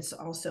resilience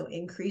also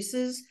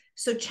increases.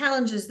 So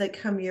challenges that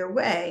come your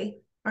way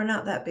are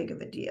not that big of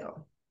a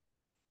deal.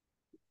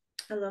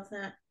 I love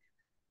that.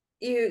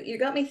 You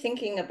got me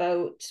thinking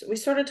about, we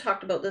sort of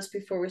talked about this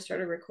before we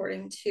started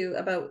recording too,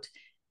 about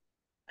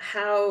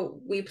how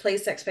we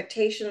place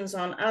expectations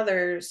on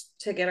others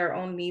to get our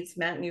own needs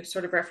met. And you've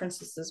sort of referenced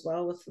this as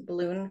well with the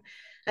balloon.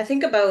 I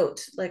think about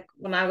like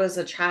when I was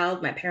a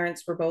child, my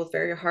parents were both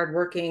very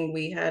hardworking.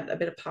 We had a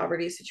bit of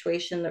poverty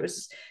situation. There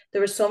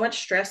was so much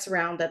stress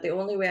around that the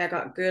only way I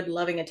got good,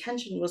 loving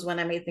attention was when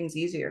I made things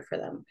easier for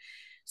them.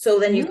 So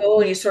then you Mhm. go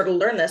and you sort of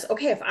learn this.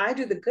 Okay, if I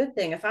do the good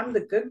thing, if I'm the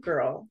good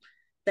girl,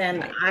 then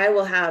Right. I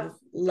will have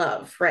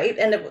love, right?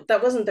 And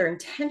that wasn't their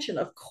intention,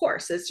 of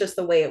course. It's just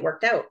the way it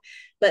worked out.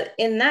 But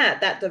in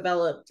that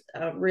developed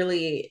a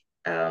really,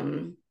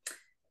 I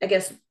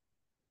guess,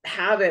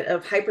 habit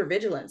of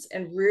hypervigilance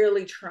and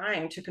really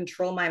trying to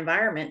control my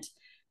environment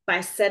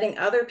by setting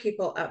other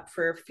people up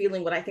for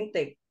feeling what I think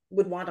they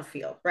would want to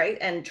feel, right?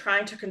 And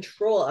trying to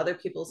control other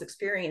people's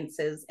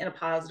experiences in a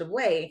positive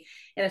way.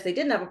 And if they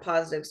didn't have a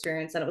positive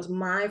experience, then it was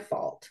my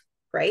fault,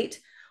 right?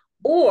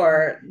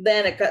 Or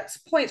then it got to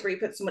points where you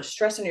put so much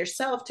stress on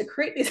yourself to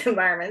create these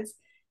environments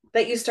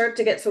that you start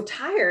to get so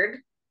tired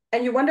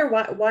and you wonder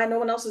why no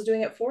one else is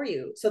doing it for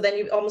you. So then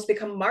you almost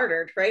become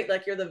martyred, right?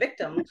 Like you're the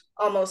victim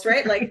almost,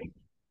 right? Like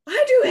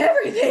I do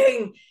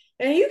everything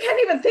and you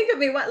can't even think of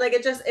me what like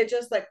it just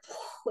like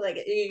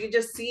you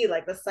just see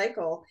like the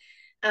cycle.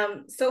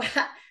 So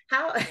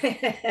how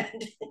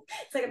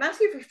it's like I'm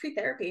asking you for free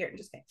therapy here.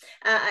 Just kidding.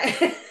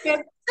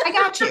 Yeah, I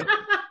got you.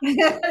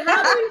 But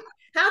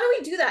how do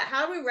we do that?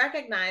 How do we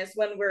recognize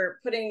when we're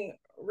putting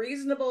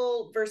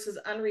reasonable versus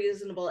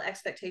unreasonable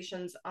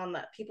expectations on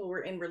the people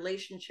we're in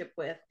relationship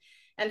with?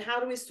 And how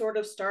do we sort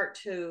of start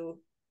to,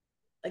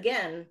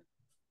 again,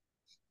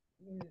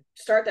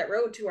 start that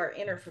road to our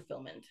inner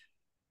fulfillment?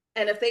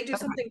 And if they do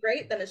something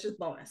great, then it's just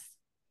bonus.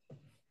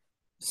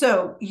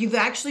 So you've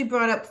actually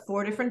brought up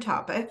four different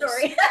topics.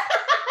 Sorry.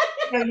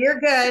 No, you're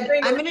good.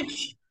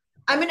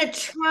 I'm gonna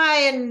try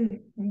and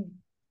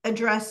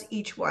address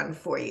each one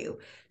for you.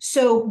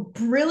 So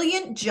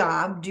brilliant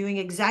job doing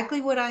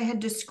exactly what I had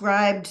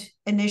described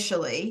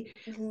initially.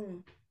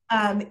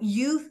 Mm-hmm.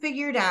 You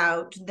figured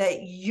out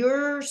that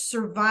your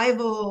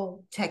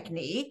survival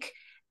technique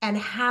and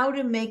how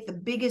to make the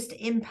biggest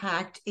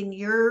impact in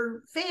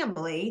your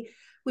family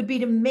would be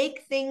to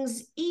make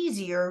things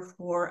easier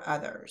for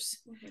others.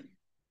 Mm-hmm.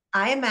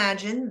 I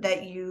imagine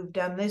that you've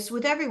done this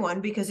with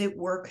everyone because it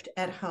worked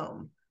at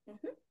home.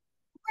 Mm-hmm.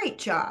 Great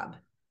job.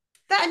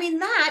 That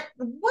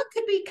what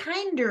could be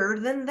kinder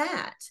than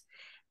that?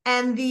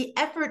 And the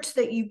efforts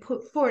that you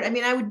put forward.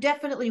 I would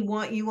definitely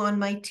want you on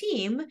my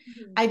team.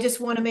 Mm-hmm. I just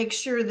want to make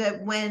sure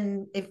that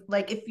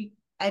if you,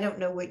 I don't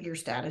know what your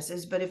status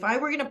is, but if I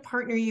were going to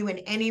partner you in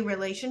any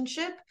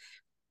relationship,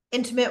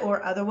 intimate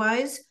or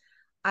otherwise,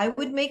 I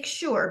would make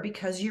sure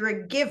because you're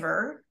a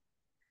giver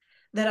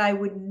that I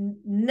would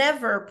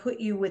never put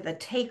you with a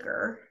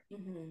taker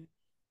Mm-hmm.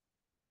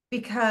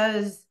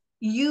 because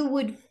you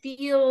would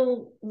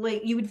feel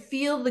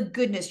the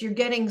goodness. You're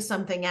getting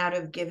something out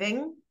of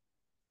giving.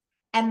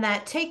 And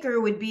that taker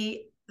would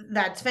be,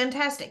 that's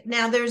fantastic.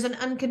 Now there's an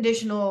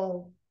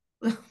unconditional,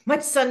 my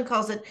son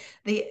calls it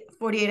the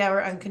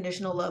 48-hour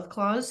unconditional love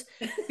clause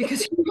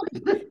because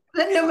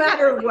no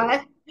matter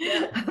what,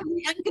 Yeah.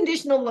 the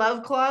unconditional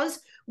love clause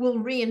will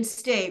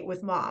reinstate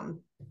with mom.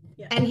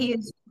 Yeah. And he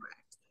is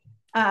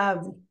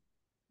correct.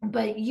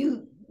 But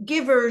you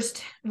givers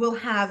will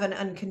have an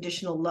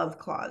unconditional love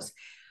clause.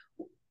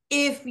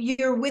 If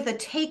you're with a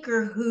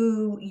taker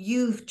who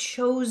you've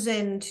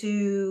chosen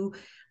to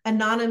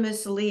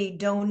anonymously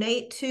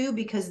donate to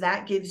because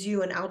that gives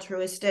you an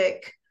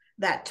altruistic,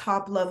 that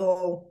top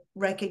level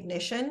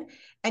recognition,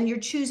 and you're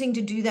choosing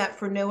to do that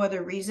for no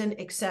other reason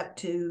except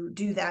to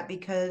do that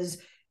because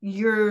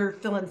you're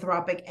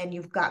philanthropic and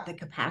you've got the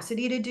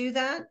capacity to do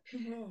that,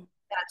 Mm-hmm.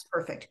 that's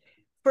perfect.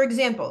 For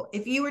example,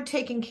 if you were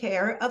taking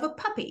care of a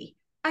puppy,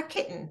 a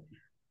kitten,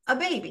 a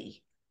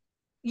baby,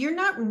 you're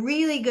not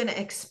really going to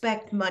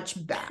expect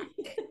much back.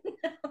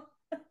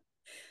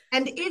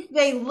 And if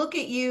they look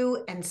at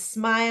you and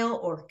smile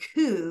or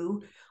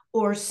coo,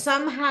 or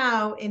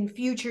somehow in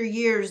future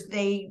years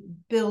they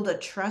build a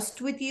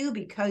trust with you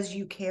because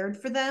you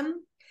cared for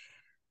them,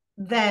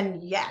 then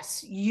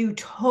yes, you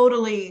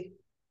totally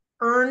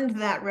earned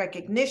that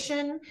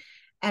recognition.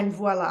 And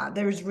voila,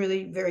 there's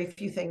really very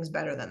few things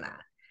better than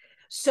that.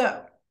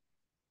 So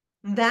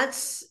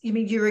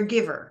you're a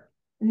giver.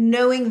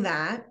 Knowing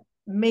that,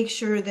 make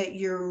sure that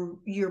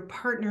you're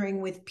partnering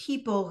with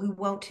people who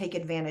won't take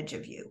advantage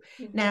of you.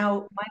 Mm-hmm.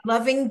 Now, my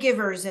loving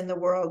givers in the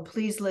world,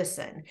 please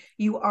listen.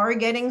 You are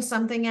getting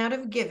something out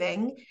of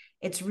giving.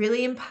 It's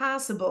really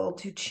impossible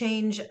to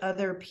change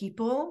other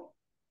people,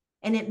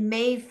 and it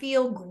may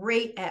feel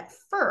great at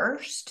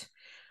first.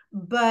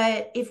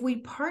 But if we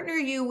partner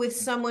you with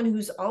someone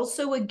who's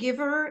also a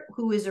giver,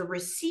 who is a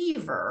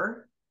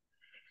receiver,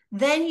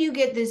 then you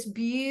get this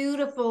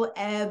beautiful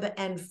ebb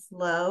and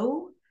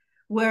flow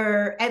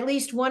where at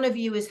least one of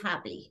you is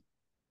happy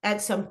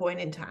at some point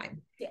in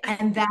time. Yeah.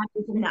 And that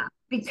is enough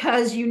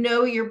because you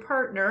know your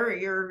partner,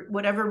 your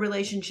whatever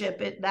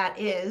relationship that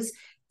is,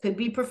 could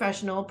be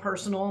professional,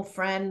 personal,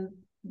 friend,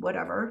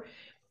 whatever.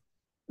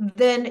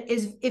 Then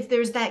is if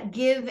there's that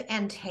give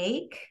and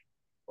take,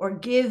 or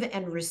give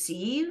and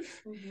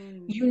receive,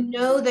 Mm-hmm. you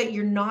know that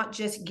you're not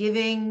just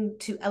giving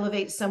to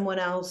elevate someone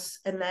else.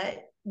 And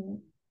that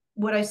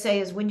what I say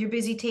is when you're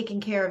busy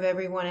taking care of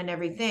everyone and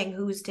everything,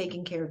 who's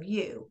taking care of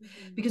you?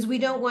 Mm-hmm. Because we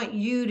don't want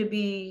you to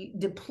be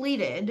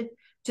depleted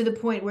to the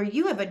point where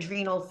you have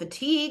adrenal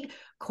fatigue,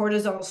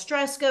 cortisol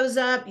stress goes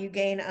up, you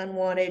gain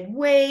unwanted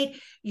weight,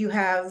 you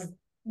have,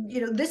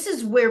 this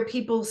is where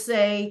people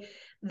say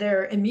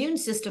their immune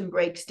system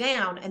breaks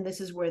down, and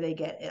this is where they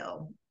get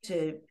ill,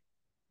 to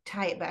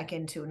tie it back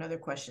into another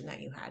question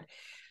that you had.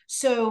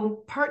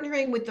 So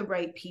partnering with the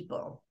right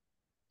people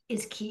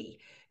is key.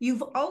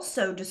 You've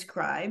also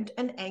described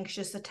an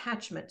anxious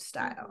attachment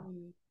style.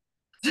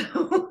 Mm-hmm.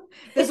 So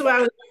this is why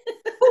I was,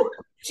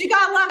 she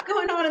got a lot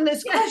going on in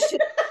this question.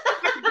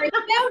 I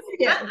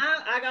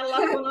got a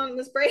lot going on in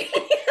this break.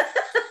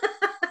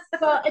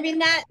 Well, I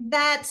mean,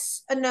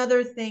 that's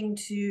another thing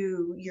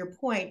to your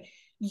point.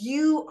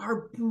 You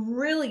are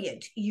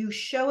brilliant. You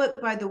show it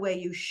by the way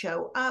you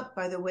show up,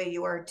 by the way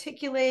you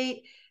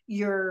articulate.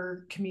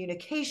 Your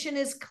communication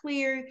is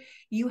clear.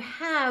 You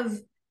have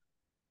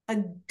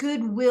a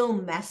goodwill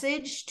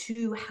message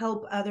to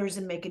help others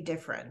and make a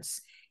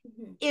difference.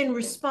 Mm-hmm. In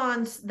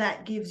response,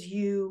 that gives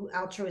you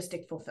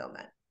altruistic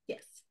fulfillment.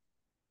 Yes.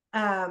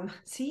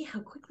 See how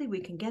quickly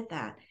we can get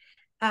that.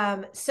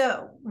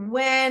 So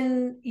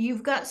when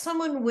you've got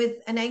someone with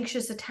an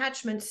anxious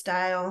attachment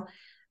style,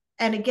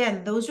 and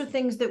again, those are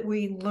things that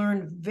we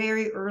learn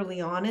very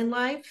early on in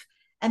life.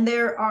 And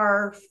there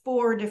are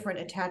 4 different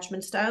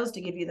attachment styles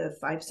to give you the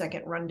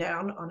 5-second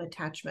rundown on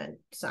attachment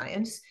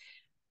science.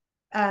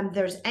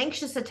 There's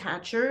anxious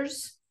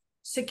attachers,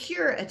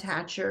 secure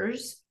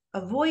attachers,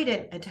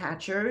 avoidant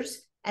attachers,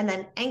 and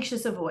then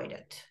anxious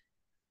avoidant.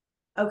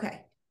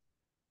 Okay.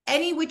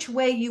 Any which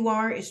way you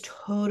are is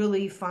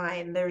totally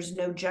fine. There's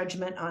no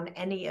judgment on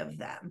any of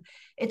them.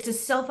 It's a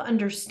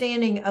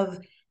self-understanding of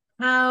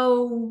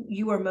how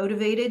you are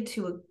motivated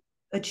to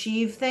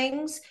achieve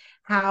things,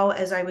 how,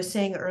 as I was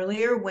saying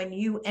earlier, when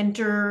you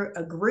enter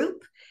a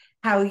group,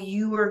 how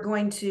you are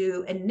going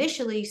to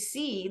initially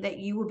see that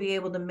you will be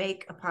able to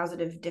make a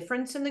positive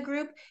difference in the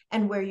group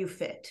and where you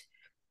fit.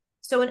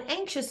 So an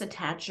anxious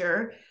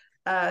attacher,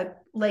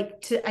 like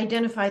to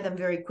identify them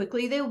very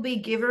quickly, they will be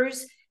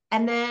givers.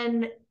 And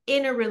then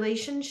in a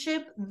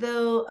relationship,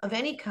 they'll, of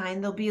any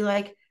kind, they'll be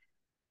like,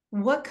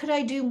 what could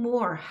I do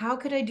more? How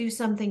could I do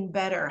something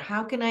better?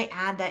 How can I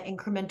add that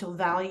incremental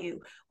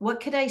value? What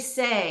could I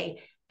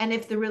say? And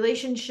if the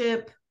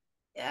relationship,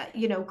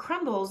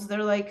 crumbles,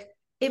 they're like,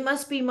 it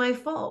must be my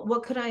fault.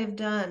 What could I have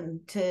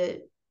done to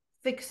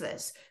fix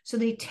this? So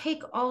they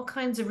take all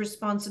kinds of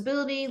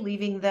responsibility,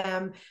 leaving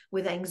them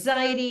with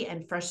anxiety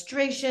and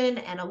frustration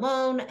and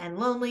alone and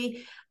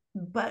lonely.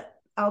 But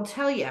I'll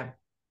tell you,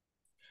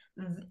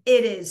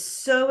 it is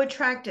so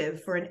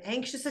attractive for an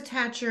anxious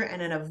attacher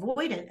and an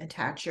avoidant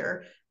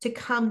attacher to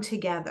come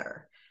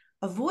together.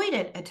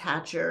 Avoidant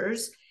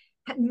attachers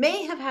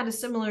may have had a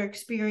similar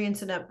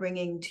experience and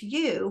upbringing to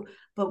you,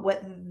 but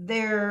what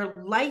their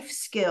life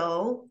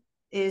skill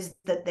is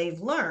that they've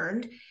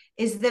learned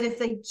is that if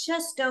they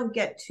just don't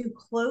get too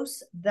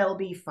close, they'll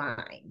be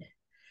fine.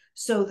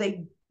 So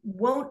they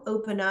won't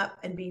open up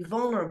and be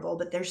vulnerable,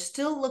 but they're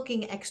still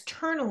looking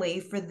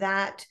externally for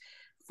that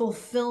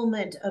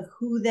fulfillment of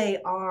who they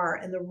are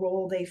and the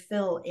role they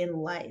fill in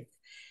life.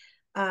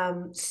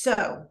 Anxious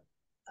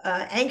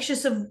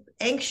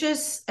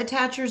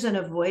attachers and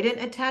avoidant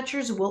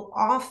attachers will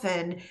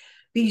often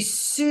be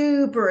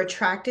super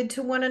attracted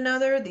to one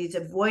another. These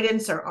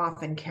avoidants are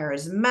often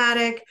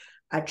charismatic,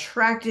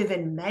 attractive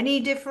in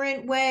many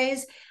different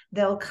ways.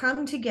 They'll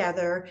come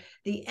together.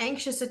 The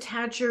anxious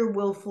attacher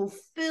will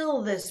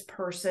fulfill this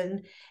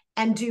person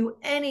and do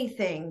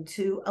anything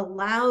to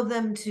allow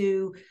them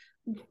to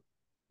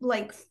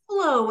like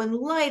flow and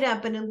light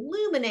up and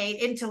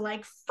illuminate into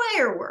like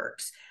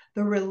fireworks.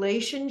 The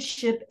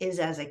relationship is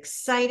as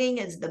exciting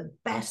as the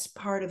best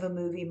part of a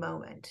movie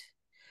moment.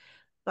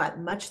 But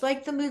much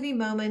like the movie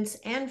moments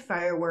and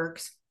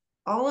fireworks,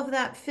 all of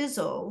that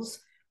fizzles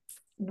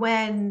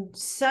when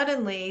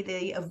suddenly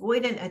the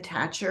avoidant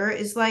attacher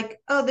is like,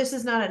 oh, this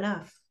is not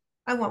enough.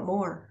 I want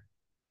more.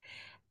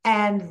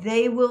 And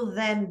they will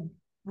then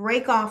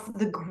break off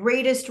the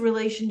greatest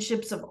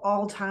relationships of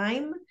all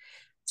time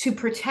to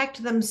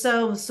protect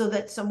themselves so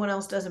that someone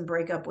else doesn't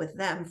break up with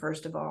them.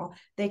 First of all,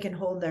 they can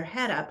hold their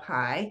head up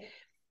high,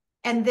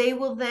 and they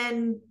will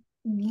then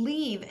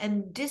leave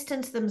and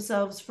distance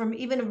themselves from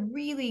even a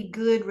really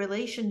good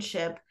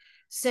relationship,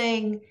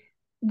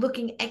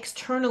 looking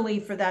externally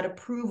for that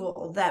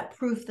approval, that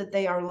proof that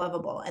they are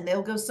lovable, and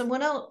they'll go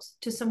someone else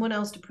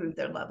to prove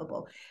they're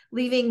lovable,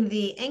 leaving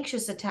the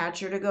anxious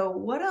attacher to go,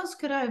 what else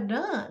could I have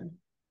done?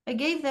 I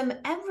gave them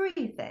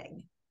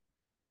everything.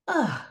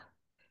 Ugh.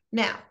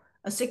 Now,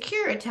 a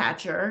secure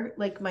attacher,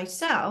 like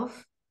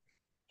myself,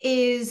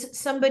 is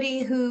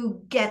somebody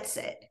who gets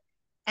it.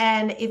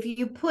 And if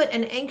you put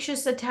an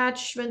anxious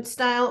attachment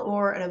style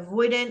or an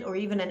avoidant or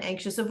even an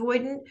anxious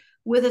avoidant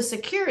with a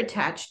secure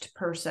attached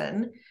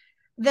person,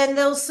 then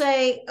they'll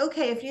say,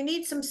 okay, if you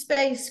need some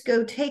space,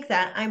 go take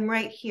that. I'm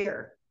right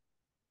here.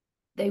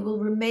 They will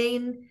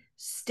remain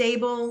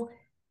stable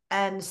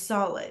and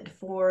solid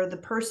for the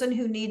person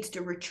who needs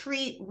to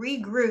retreat,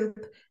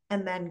 regroup,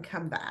 and then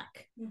come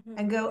back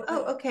and go,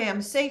 oh, okay,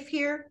 I'm safe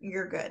here.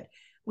 You're good.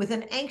 With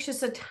an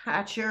anxious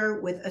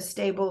attacher, with a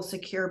stable,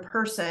 secure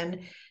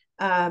person,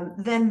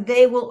 then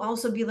they will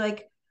also be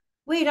like,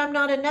 wait, I'm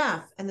not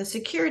enough. And the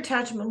secure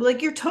attachment will be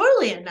like, you're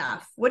totally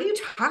enough. What are you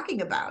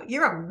talking about?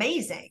 You're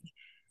amazing.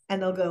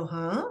 And they'll go,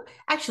 huh?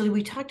 Actually,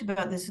 we talked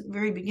about this at the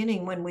very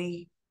beginning when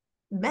we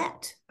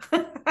met.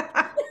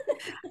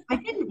 I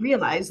didn't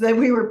realize that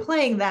we were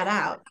playing that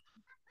out,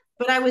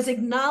 but I was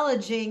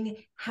acknowledging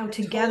how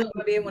together. Totally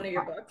would be in one of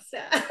your books.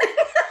 Yeah.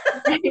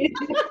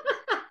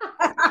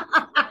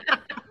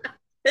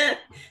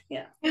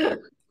 Yeah.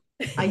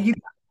 You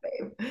got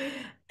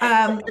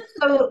it,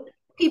 so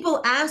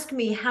people ask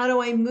me, how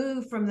do I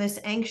move from this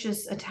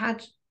anxious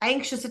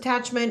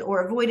attachment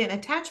or avoidant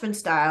attachment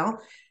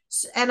style?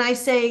 And I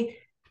say,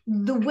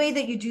 the way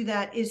that you do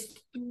that is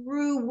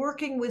through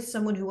working with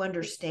someone who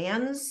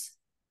understands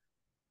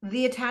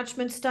the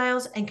attachment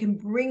styles and can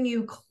bring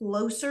you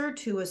closer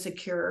to a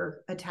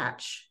secure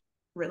attached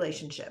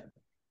relationship.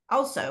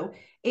 Also,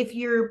 if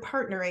you're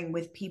partnering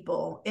with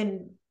people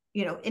in,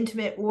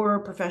 intimate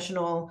or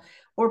professional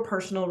or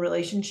personal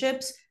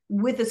relationships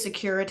with a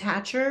secure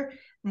attacher,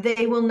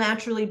 they will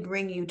naturally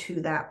bring you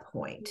to that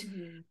point,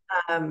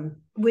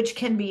 which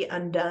can be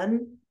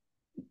undone,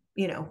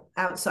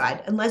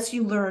 outside, unless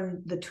you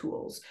learn the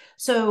tools.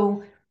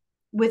 So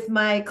with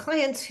my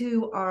clients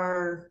who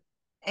are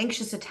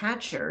anxious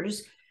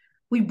attachers,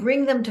 we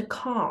bring them to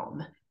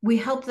calm. We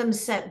help them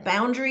set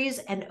boundaries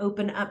and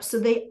open up so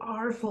they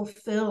are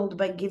fulfilled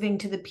by giving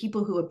to the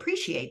people who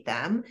appreciate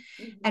them.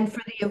 And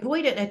for the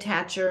avoidant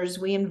attachers,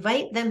 we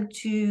invite them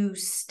to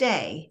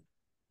stay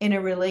in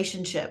a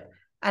relationship.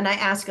 And I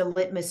ask a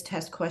litmus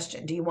test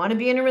question. Do you want to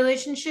be in a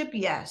relationship?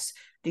 Yes.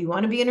 Do you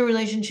want to be in a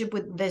relationship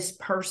with this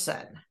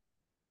person?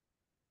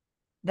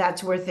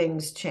 That's where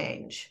things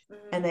change.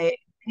 And they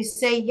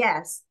say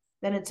yes.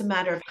 Then it's a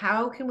matter of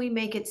how can we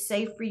make it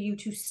safe for you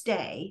to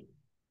stay?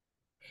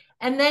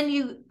 And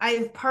then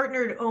I've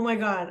partnered, oh my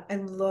God, I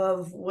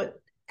love what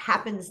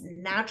happens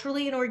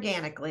naturally and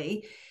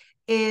organically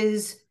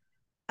is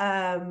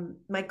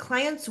my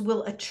clients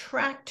will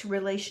attract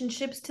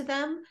relationships to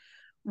them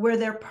where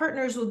their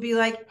partners will be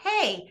like,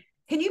 hey,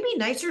 can you be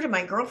nicer to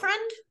my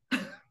girlfriend?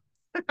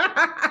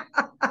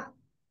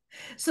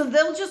 So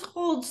they'll just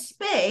hold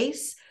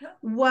space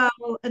while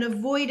an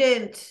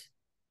avoidant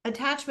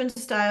attachment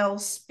style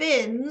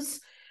spins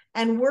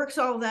and works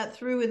all that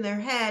through in their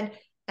head,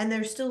 and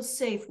they're still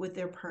safe with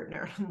their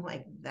partner. I'm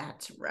like,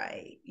 that's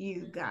right.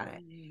 You got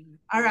it.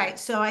 All right.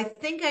 So I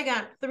think I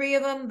got 3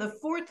 of them. The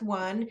 4th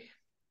one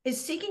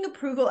is seeking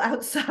approval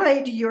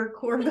outside your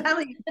core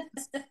values.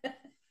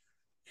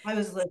 I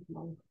was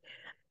listening.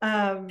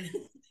 You're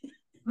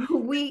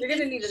going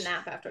to need a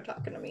nap after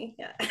talking to me.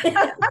 Yeah.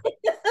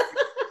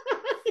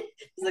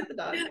 Like the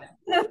dog.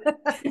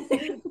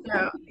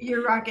 No,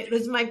 you're rocking. It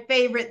was my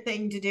favorite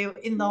thing to do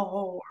in the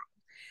whole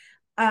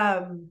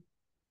world.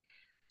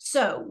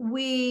 So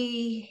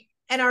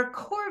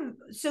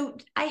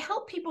I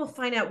help people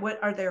find out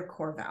what are their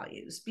core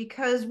values,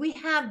 because we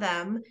have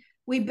them.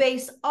 We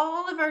base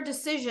all of our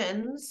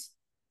decisions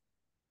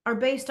are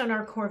based on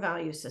our core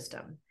value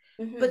system.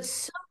 But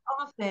so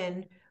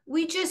often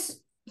we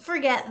just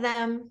forget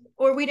them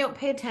or we don't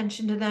pay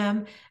attention to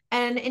them.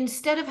 And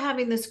instead of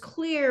having this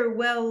clear,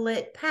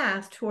 well-lit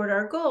path toward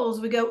our goals,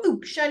 we go, ooh,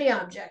 shiny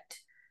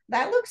object.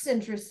 That looks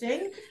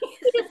interesting.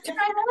 Let's try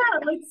that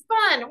out. It looks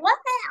fun. What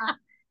the?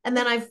 And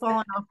then I've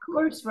fallen off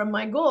course from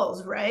my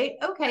goals, right?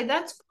 Okay,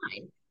 that's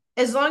fine.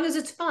 As long as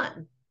it's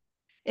fun.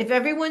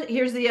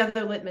 Here's the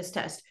other litmus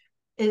test.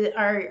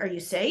 Are you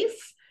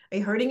safe? Are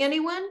you hurting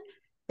anyone?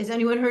 Is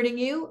anyone hurting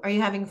you? Are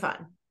you having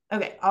fun?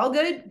 Okay, all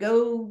good.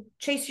 Go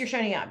chase your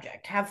shiny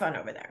object. Have fun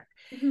over there.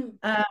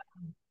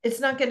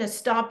 It's not going to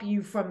stop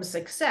you from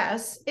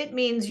success. It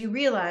means you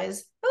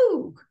realize,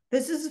 oh,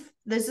 this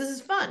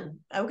is fun.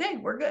 Okay,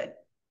 we're good.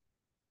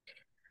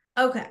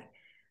 Okay,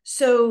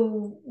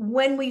 so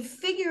when we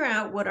figure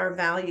out what our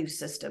value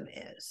system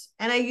is,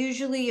 and I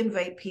usually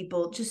invite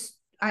people,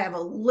 I have a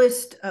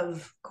list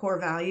of core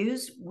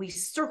values. We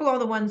circle all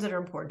the ones that are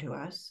important to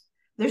us.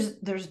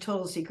 There's a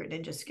total secret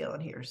ninja skill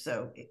in here,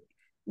 so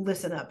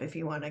listen up if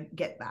you want to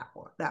get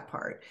that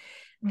part.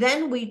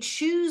 Then we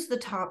choose the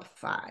top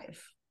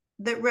 5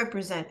 that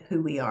represent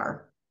who we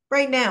are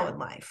right now in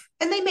life.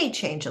 And they may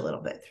change a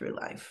little bit through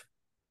life,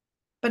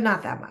 but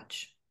not that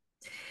much.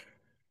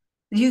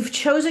 You've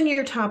chosen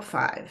your top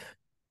 5.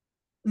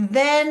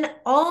 Then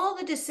all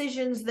the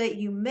decisions that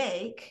you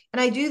make,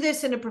 and I do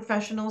this in a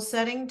professional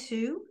setting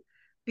too,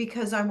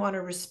 because I want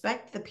to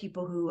respect the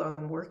people who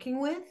I'm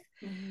working with.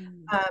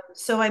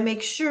 So I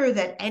make sure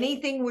that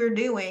anything we're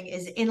doing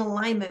is in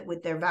alignment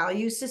with their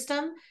value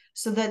system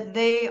so that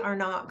they are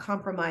not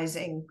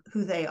compromising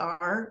who they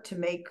are to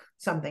make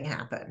something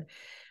happen.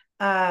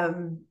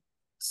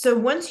 So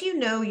once you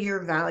know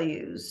your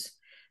values,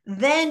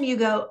 then you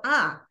go,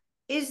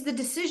 is the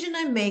decision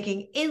I'm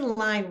making in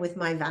line with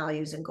my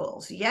values and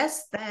goals?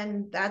 Yes,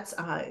 then that's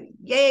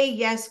yay,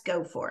 yes,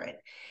 go for it.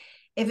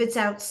 If it's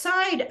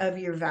outside of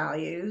your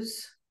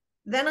values,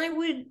 then I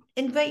would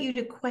invite you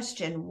to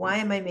question, why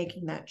am I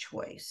making that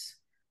choice?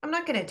 I'm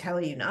not going to tell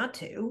you not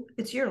to.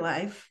 It's your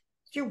life.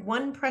 It's your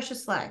one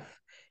precious life.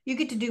 You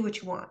get to do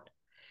what you want.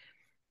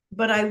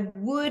 But I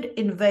would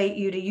invite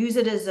you to use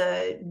it as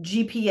a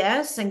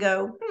GPS and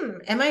go,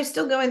 am I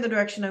still going the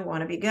direction I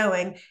want to be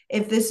going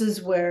if this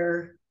is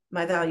where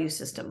my value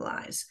system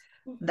lies?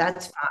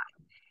 That's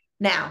fine.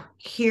 Now,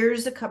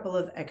 here's a couple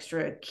of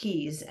extra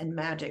keys and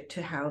magic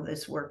to how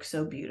this works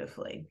so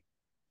beautifully.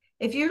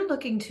 If you're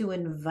looking to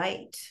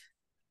invite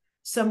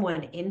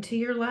someone into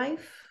your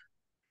life,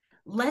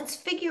 let's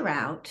figure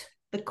out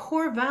the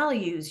core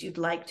values you'd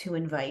like to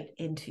invite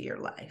into your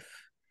life,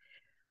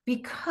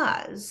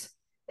 because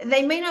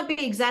they may not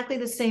be exactly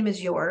the same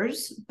as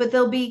yours, but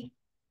they'll be,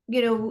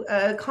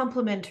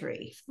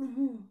 complementary.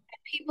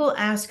 People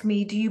ask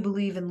me, do you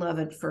believe in love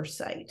at first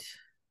sight?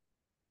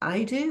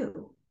 I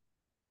do.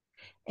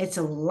 It's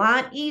a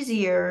lot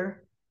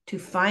easier to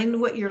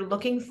find what you're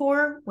looking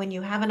for when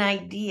you have an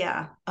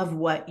idea of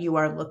what you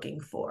are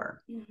looking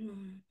for.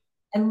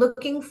 And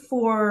looking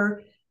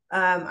for,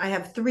 I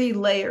have 3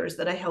 layers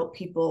that I help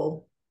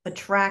people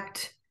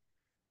attract,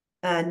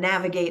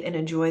 navigate, and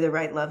enjoy the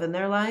right love in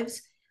their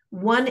lives.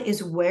 One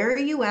is, where are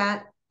you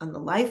at on the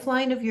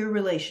lifeline of your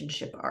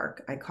relationship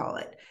arc, I call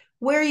it.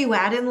 Where are you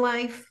at in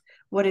life?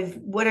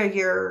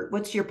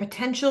 What's your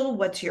potential?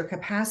 What's your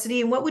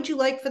capacity? And what would you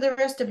like for the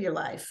rest of your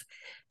life?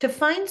 To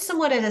find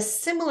someone at a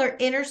similar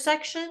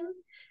intersection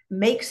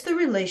makes the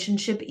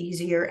relationship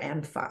easier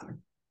and fun.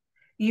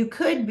 You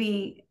could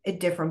be at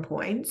different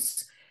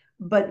points,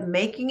 but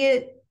making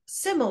it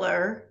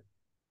similar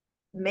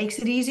makes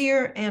it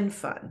easier and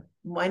fun.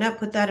 Why not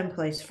put that in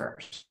place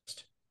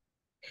first?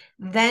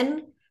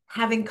 Then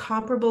having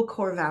comparable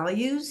core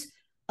values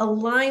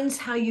aligns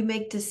how you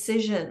make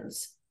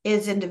decisions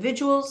as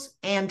individuals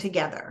and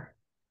together.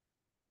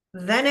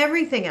 Then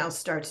everything else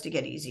starts to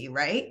get easy,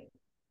 right?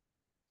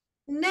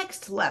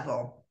 Next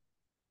level: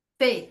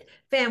 faith,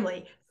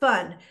 family,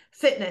 fun,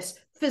 fitness,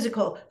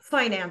 physical,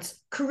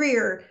 finance,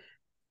 career,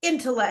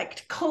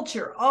 intellect,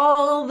 culture,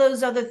 all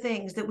those other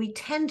things that we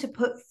tend to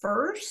put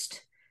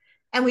first,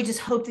 and we just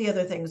hope the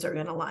other things are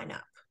going to line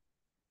up.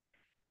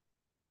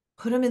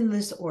 Put them in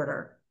this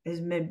order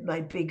is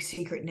my big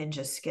secret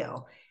ninja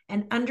skill,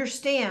 and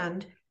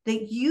understand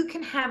that you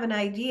can have an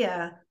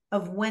idea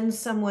of when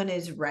someone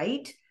is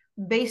right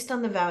based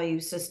on the value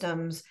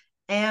systems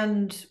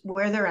and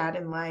where they're at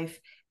in life,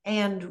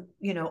 and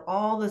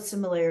all the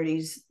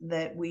similarities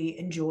that we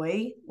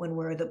enjoy when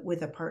we're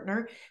with a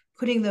partner.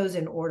 Putting those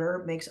in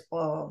order makes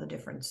all the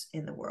difference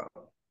in the world.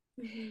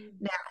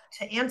 Now,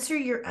 to answer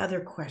your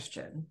other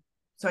question,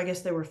 so I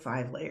guess there were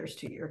 5 layers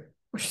to your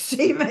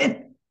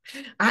statement.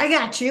 I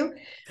got you.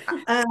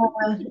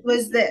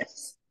 Was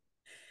this: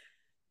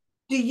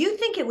 do you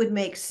think it would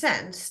make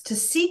sense to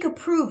seek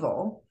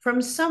approval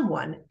from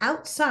someone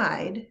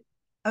outside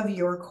of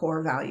your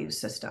core value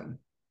system?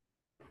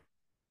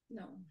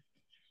 No.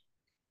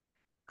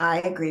 I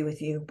agree with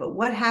you, but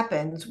what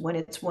happens when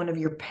it's one of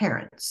your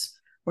parents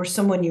or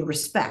someone you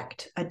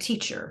respect, a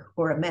teacher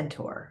or a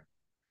mentor?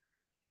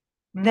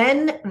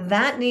 Then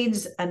that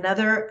needs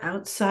another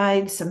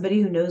outside,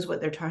 somebody who knows what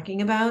they're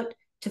talking about,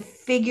 to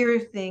figure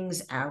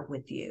things out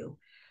with you.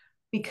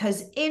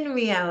 Because in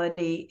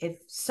reality, if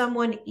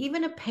someone,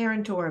 even a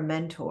parent or a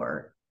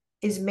mentor,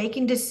 is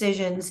making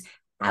decisions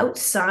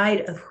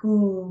outside of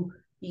who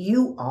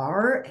you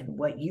are and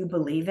what you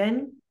believe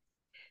in,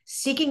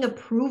 seeking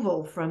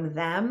approval from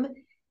them,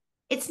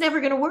 it's never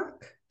going to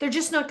work. They're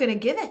just not going to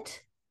give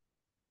it.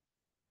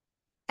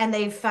 And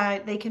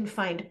they can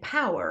find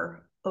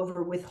power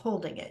over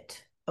withholding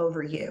it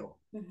over you.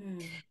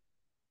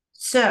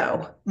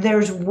 So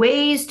there's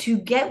ways to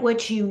get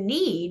what you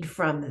need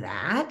from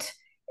that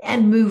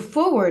and move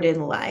forward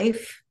in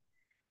life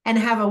and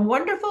have a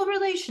wonderful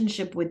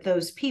relationship with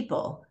those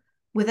people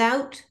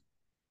without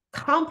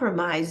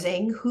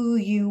compromising who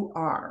you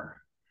are.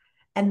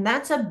 And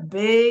that's a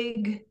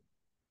big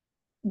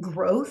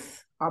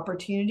growth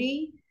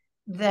opportunity.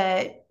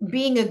 That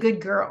being a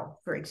good girl,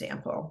 for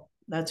example,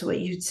 that's what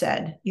you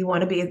said. You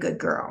want to be a good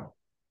girl.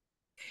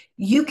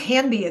 You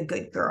can be a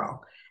good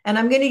girl. And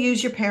I'm going to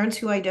use your parents,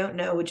 who I don't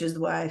know, which is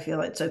why I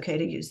feel it's okay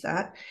to use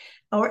that,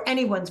 or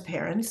anyone's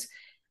parents.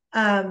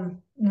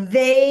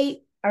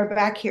 They are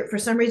back here. For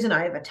some reason,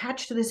 I have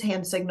attached to this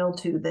hand signal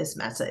to this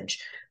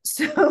message.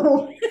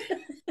 So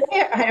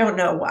I don't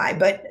know why,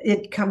 but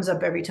it comes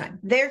up every time.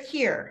 They're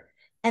here,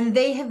 and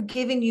they have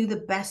given you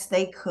the best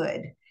they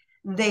could.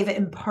 They've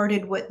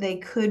imparted what they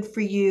could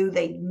for you.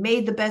 They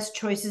made the best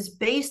choices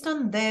based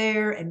on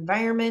their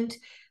environment,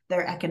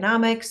 their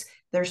economics,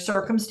 their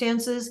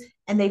circumstances,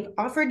 and they've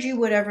offered you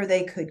whatever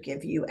they could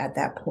give you at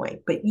that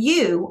point. But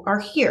you are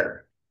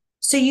here.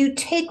 So you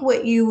take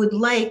what you would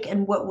like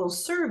and what will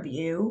serve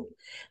you.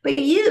 But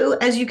you,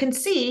 as you can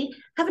see,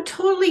 have a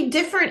totally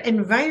different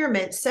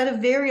environment, set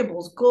of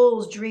variables,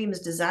 goals, dreams,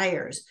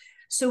 desires.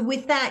 So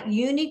with that,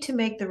 you need to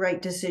make the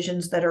right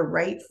decisions that are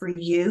right for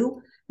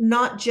you,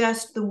 not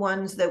just the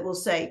ones that will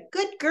say,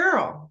 good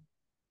girl,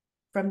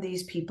 from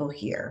these people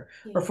here,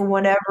 or from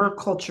whatever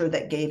culture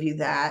that gave you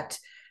that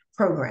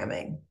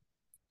programming.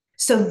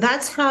 So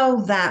that's how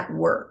that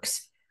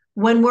works.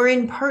 When we're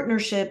in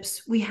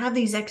partnerships, we have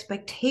these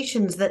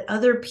expectations that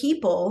other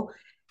people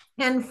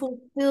can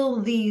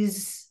fulfill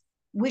these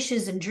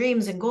wishes and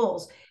dreams and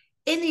goals.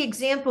 In the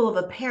example of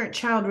a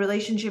parent-child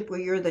relationship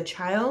where you're the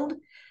child,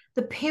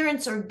 the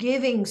parents are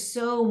giving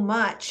so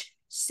much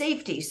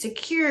safety,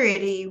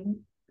 security,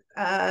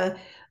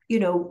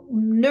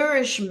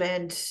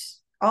 nourishment,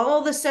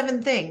 all the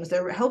 7 things.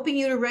 They're helping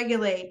you to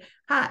regulate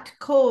hot,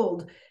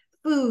 cold,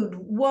 food,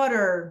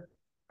 water.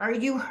 Are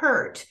you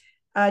hurt?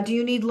 Do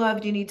you need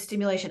love? Do you need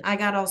stimulation? I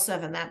got all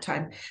 7 that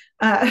time.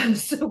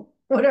 So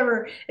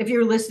whatever, if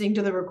you're listening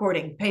to the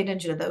recording, pay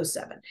attention to those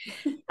 7.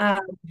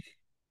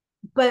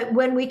 But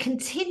when we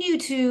continue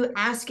to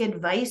ask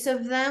advice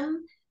of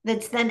them,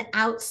 that's then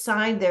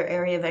outside their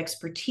area of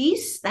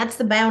expertise, that's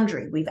the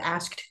boundary. We've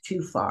asked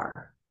too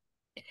far.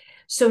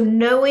 So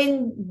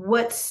knowing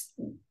what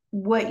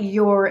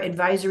your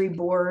advisory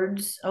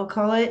boards, I'll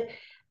call it,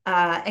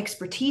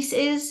 expertise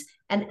is,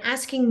 and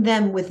asking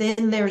them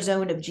within their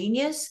zone of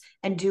genius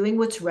and doing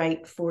what's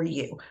right for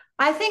you.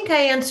 I think I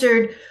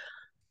answered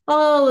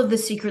all of the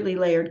secretly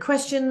layered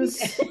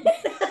questions.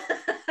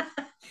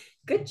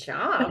 Good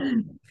job.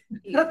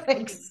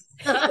 Thanks.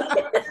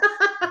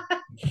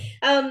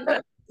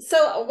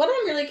 So what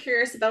I'm really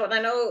curious about, and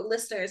I know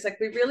listeners,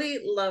 like we really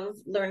love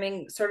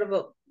learning sort of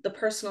about the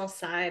personal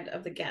side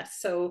of the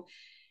guest. So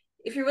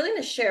if you're willing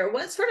to share,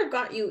 what sort of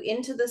got you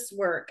into this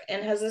work,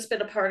 and has this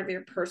been a part of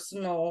your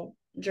personal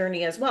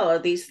journey as well? Are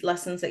these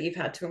lessons that you've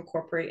had to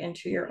incorporate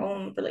into your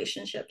own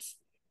relationships?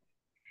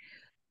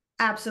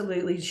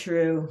 Absolutely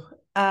true.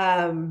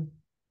 I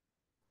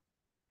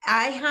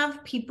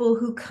have people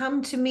who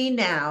come to me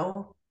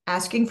now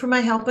asking for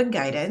my help and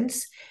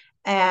guidance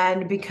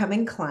and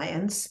becoming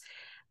clients.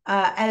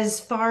 As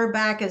far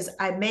back as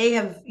I may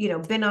have,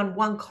 been on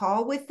one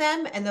call with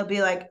them, and they'll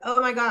be like,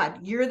 oh my God,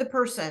 you're the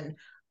person.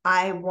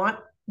 I want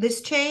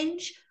this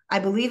change. I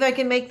believe I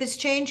can make this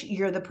change.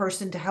 You're the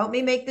person to help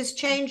me make this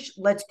change.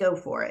 Let's go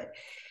for it.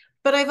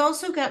 But I've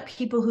also got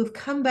people who've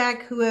come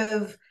back who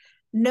have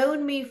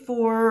known me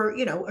for,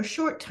 a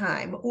short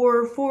time,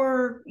 or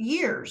for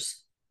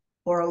years,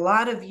 or a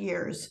lot of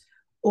years,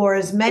 or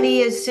as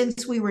many as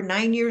since we were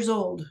 9 years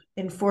old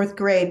in 4th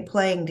grade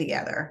playing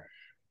together.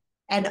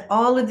 And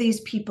all of these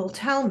people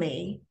tell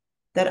me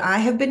that I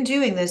have been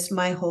doing this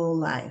my whole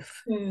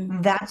life.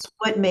 That's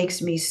what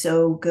makes me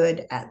so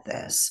good at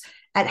this,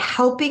 at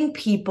helping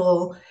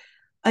people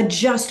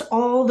adjust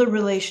all the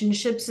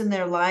relationships in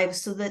their lives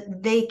so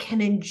that they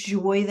can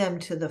enjoy them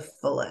to the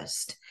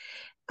fullest.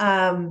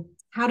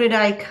 How did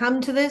I come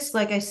to this?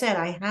 Like I said,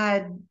 I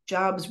had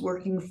jobs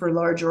working for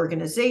large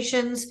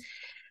organizations.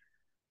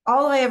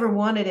 All I ever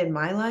wanted in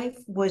my life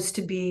was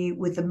to be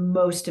with the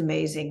most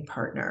amazing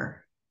partner.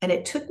 And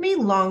it took me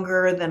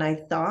longer than I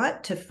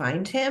thought to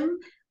find him.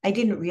 I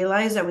didn't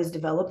realize I was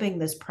developing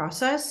this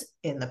process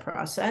in the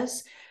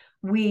process.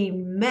 We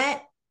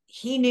met,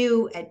 he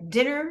knew at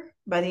dinner.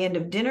 By the end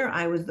of dinner,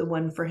 I was the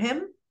one for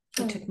him.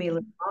 It took me a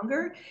little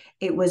longer.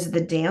 It was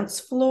the dance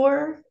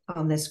floor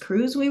on this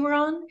cruise we were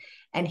on,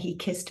 and he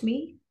kissed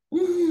me.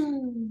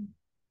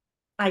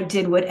 I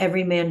did what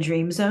every man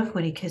dreams of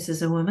when he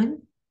kisses a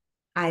woman.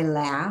 I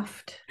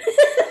laughed.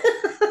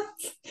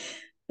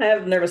 I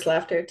have nervous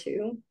laughter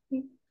too.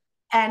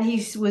 And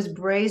he was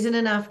brazen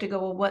enough to go,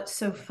 well, what's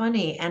so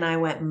funny? And I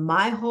went,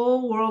 my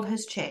whole world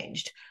has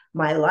changed.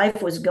 My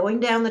life was going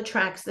down the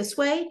tracks this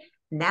way.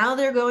 Now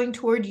they're going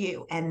toward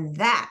you. And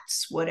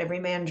that's what every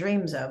man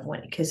dreams of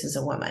when he kisses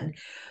a woman.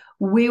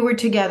 We were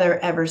together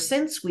ever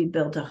since. We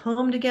built a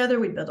home together.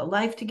 We built a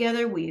life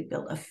together. We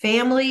built a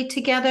family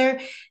together.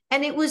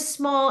 And it was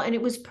small and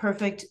it was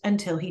perfect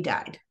until he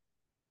died.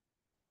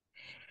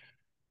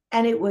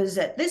 And it was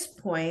at this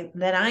point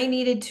that I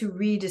needed to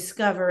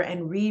rediscover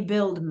and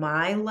rebuild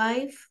my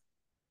life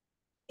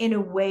in a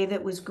way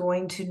that was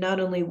going to not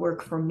only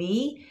work for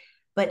me,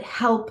 but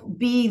help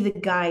be the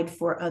guide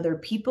for other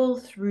people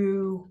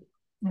through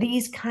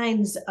these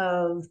kinds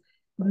of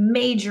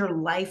major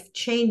life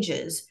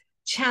changes,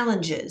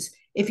 challenges.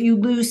 If you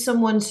lose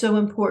someone so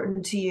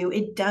important to you,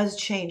 it does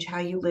change how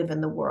you live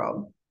in the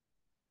world.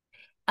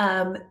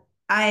 I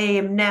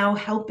am now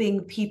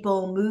helping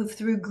people move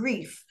through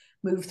grief,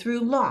 move through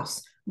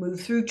loss,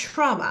 move through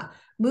trauma,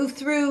 move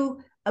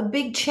through a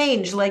big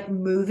change like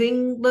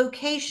moving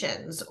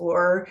locations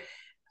or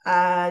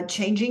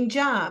changing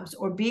jobs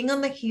or being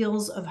on the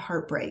heels of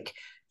heartbreak,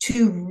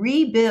 to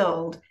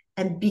rebuild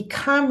and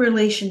become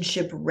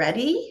relationship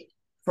ready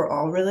for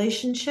all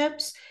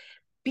relationships,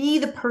 be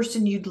the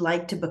person you'd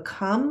like to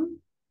become,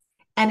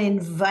 and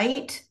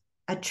invite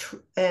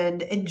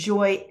and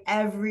enjoy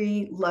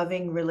every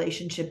loving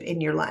relationship in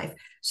your life.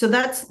 So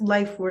that's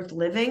Life Worth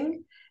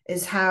Living,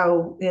 is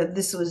how,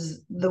 this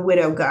was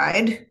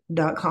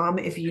thewidowguide.com.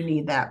 If you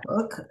need that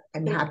book,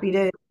 I'm happy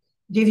to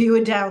give you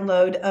a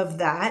download of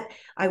that.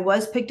 I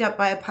was picked up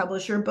by a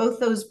publisher. Both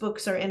those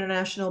books are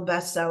international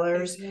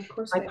bestsellers. Yeah, of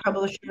course My I am.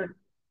 publisher,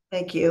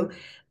 thank you.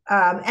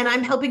 And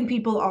I'm helping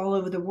people all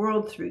over the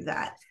world through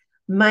that.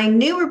 My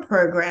newer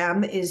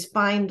program is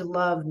Find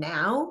Love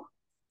Now.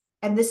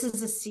 And this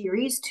is a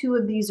series. Two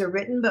of these are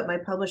written, but my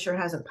publisher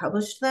hasn't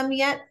published them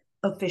yet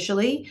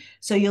officially.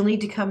 So you'll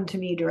need to come to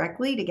me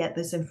directly to get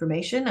this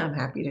information. I'm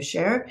happy to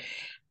share.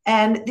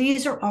 And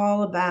these are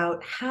all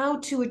about how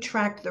to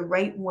attract the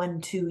right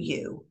one to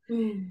you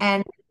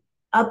and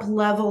up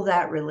level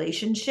that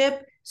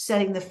relationship,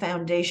 setting the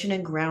foundation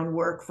and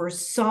groundwork for a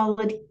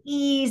solid,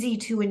 easy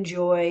to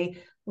enjoy,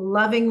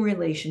 loving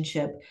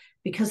relationship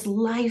because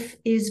life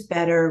is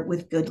better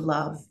with good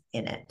love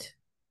in it.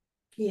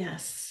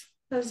 Yes,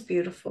 that was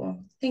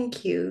beautiful.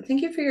 Thank you.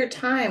 Thank you for your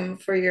time,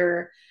 for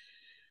your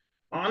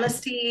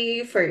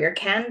honesty, for your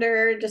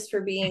candor, just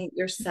for being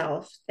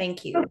yourself.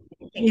 Thank you.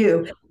 Thank Thank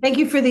you. Thank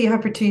you for the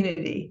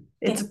opportunity.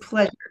 you. It's a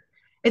pleasure.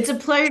 It's a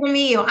pleasure to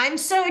meet you. I'm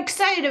so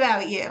excited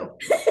about you.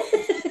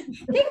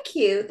 Thank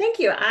you. Thank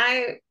you.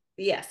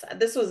 Yes,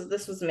 this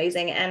was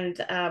amazing.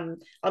 And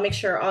I'll make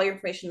sure all your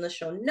information in the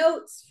show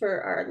notes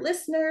for our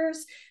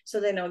listeners so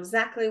they know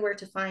exactly where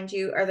to find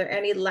you. Are there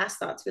any last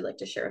thoughts we'd like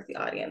to share with the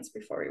audience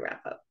before we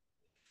wrap up?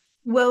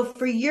 Well,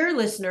 for your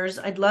listeners,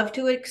 I'd love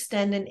to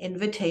extend an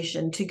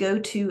invitation to go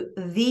to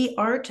The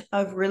Art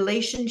of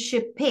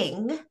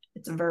Relationshiping.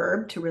 It's a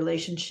verb to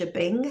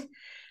relationshiping.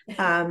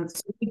 So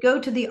if you go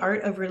to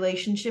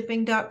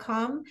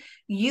theartofrelationshiping.com,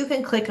 you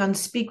can click on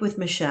Speak with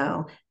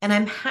Michelle, and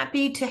I'm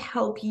happy to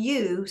help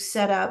you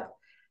set up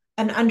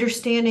an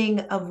understanding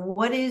of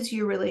what is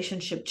your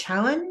relationship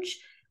challenge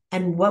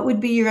and what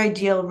would be your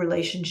ideal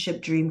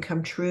relationship dream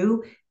come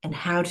true and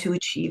how to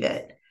achieve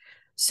it.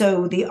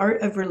 So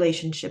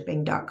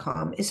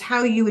theartofrelationshiping.com is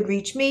how you would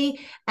reach me.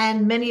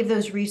 And many of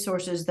those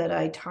resources that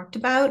I talked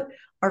about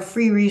are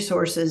free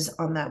resources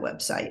on that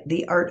website,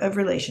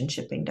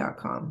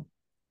 theartofrelationshiping.com,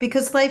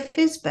 because life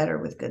is better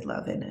with good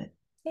love in it.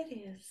 It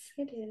is.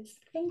 It is.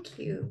 Thank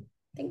you.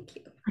 Thank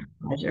you.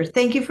 Pleasure.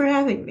 Thank you for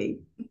having me.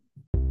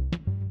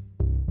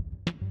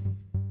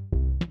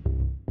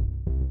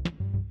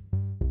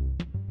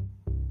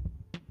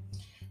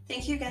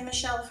 Thank you again,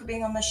 Michelle, for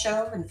being on the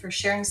show and for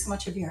sharing so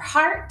much of your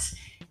heart,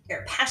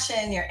 your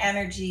passion, your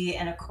energy,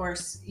 and of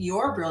course,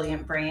 your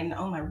brilliant brain.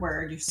 Oh my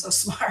word, you're so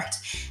smart.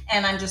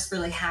 And I'm just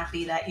really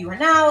happy that you are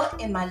now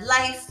in my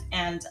life.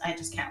 And I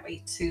just can't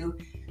wait to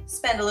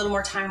spend a little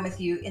more time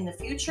with you in the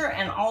future.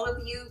 And all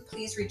of you,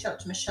 please reach out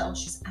to Michelle.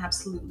 She's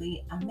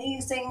absolutely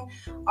amazing.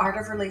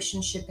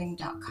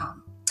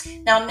 artofrelationshiping.com.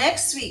 Now,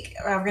 next week,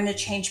 we're going to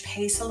change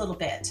pace a little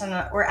bit. And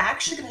we're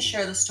actually going to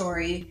share the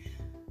story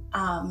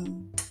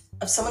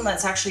of someone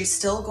that's actually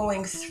still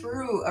going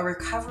through a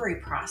recovery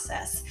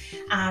process.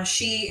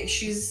 She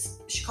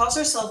calls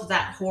herself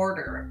That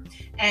Hoarder,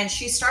 and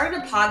she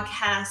started a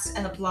podcast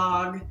and a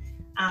blog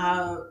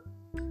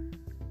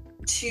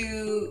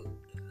to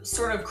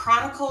sort of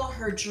chronicle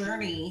her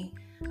journey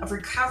of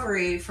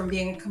recovery from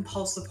being a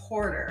compulsive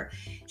hoarder.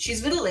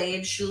 She's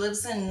middle-aged. She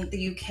lives in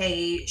the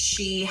UK.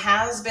 She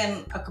has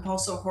been a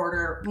compulsive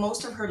hoarder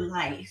most of her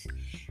life.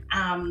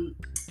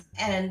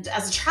 And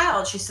as a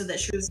child, she said that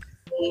she was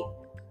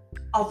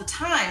all the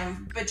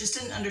time, but just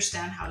didn't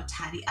understand how to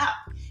tidy up.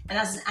 And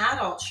as an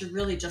adult, she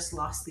really just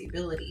lost the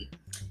ability.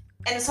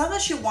 And it's not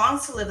that she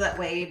wants to live that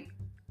way,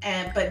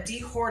 but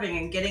de-hoarding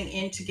and getting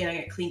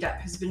it cleaned up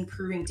has been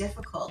proving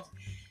difficult.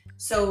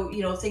 So,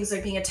 things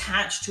like being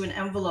attached to an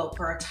envelope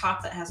or a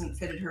top that hasn't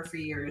fitted her for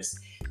years.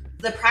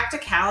 The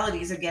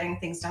practicalities of getting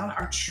things done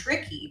are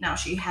tricky. Now,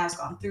 she has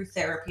gone through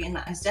therapy, and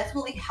that has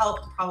definitely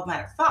helped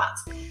problematic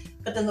thoughts.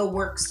 But then the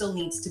work still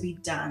needs to be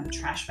done.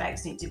 Trash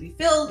bags need to be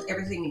filled.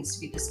 Everything needs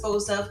to be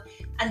disposed of.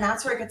 And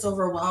that's where it gets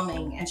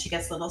overwhelming and she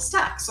gets a little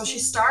stuck. So she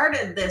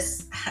started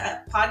this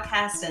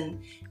podcast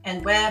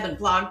and web and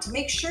blog to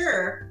make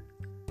sure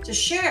to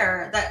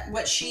share that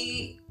what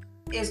she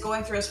is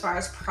going through as far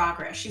as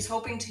progress. She's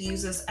hoping to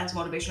use this as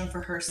motivation for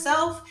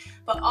herself,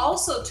 but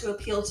also to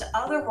appeal to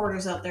other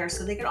hoarders out there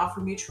so they can offer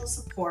mutual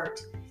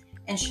support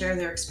and share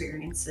their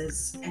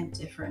experiences and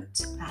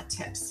different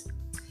tips.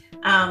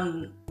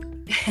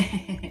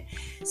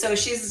 So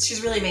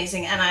she's really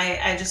amazing, and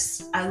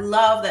I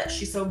love that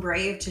she's so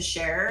brave to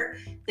share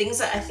things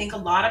that I think a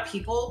lot of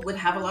people would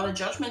have a lot of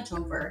judgment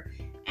over,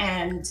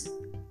 and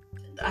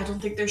I don't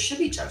think there should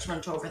be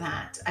judgment over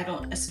that. I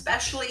don't,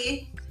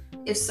 especially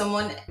if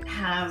someone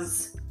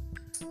has,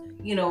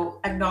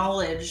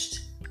 acknowledged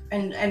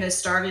and has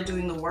started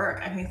doing the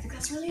work. I think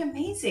that's really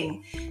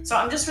amazing. So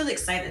I'm just really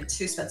excited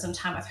to spend some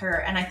time with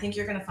her. And I think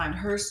you're going to find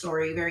her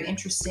story very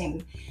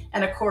interesting.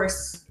 And of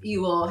course,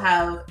 you will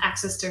have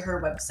access to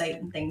her website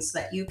and things so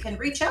that you can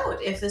reach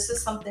out if this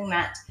is something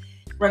that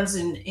runs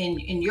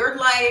in your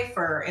life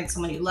or in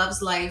someone you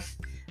love's life.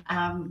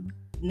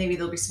 Maybe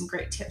there'll be some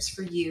great tips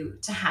for you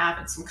to have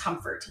and some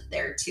comfort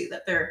there too,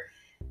 that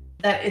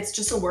it's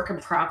just a work in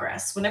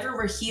progress. Whenever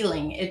we're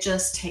healing, it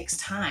just takes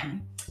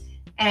time.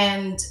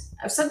 And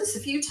I've said this a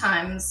few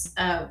times,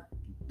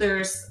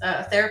 there's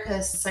a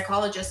therapist,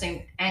 psychologist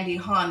named Andy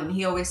Hahn, and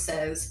he always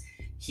says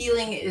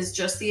healing is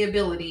just the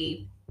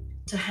ability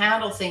to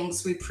handle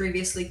things we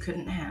previously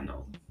couldn't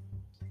handle.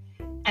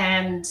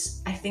 And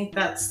I think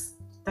that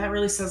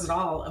really says it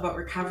all about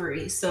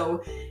recovery.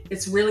 So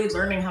it's really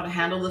learning how to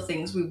handle the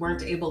things we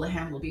weren't able to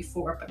handle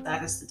before, but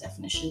that is the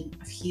definition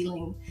of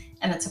healing.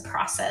 And it's a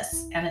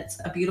process, and it's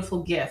a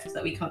beautiful gift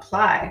that we can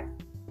apply.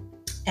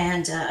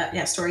 And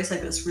stories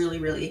like this really,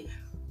 really,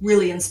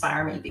 really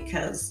inspire me,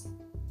 because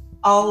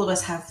all of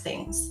us have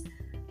things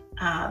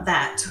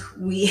that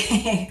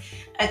we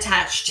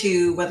attach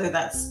to, whether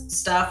that's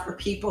stuff or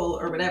people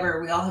or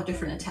whatever. We all have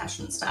different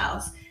attachment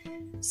styles.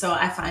 So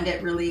I find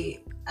it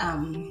really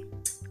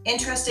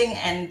interesting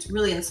and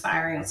really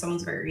inspiring when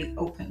someone's very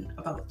open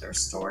about their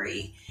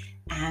story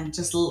and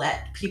just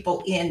let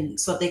people in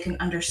so they can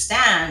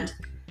understand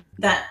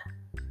that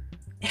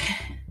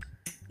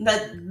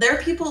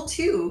they're people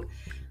too,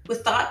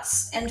 with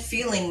thoughts and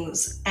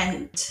feelings,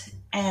 and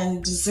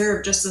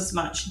deserve just as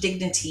much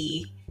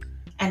dignity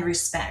and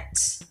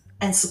respect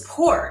and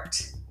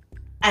support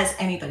as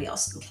anybody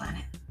else on the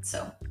planet.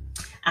 So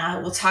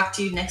we'll talk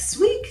to you next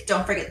week.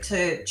 Don't forget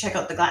to check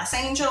out the Glass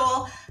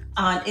Angel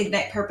on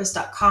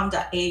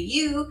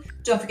ignitepurpose.com.au.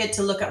 Don't forget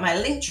to look at my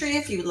link tree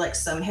if you would like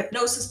some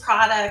hypnosis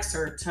products,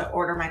 or to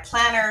order my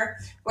planner,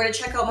 or to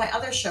check out my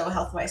other show,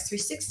 Healthwise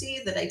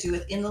 360, that I do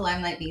with In the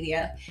Limelight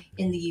Media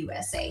in the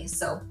USA.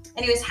 So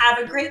anyways, have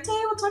a great day.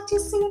 We'll talk to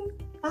you soon.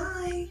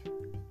 Bye.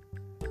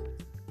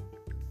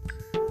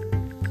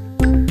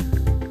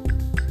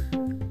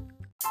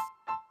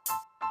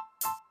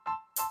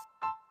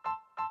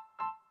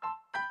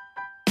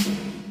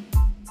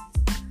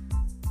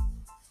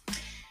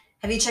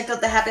 Have you checked out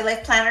the Happy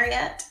Life Planner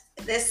yet?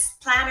 This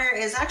planner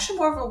is actually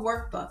more of a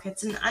workbook.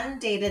 It's an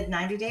undated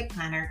 90-day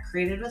planner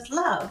created with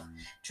love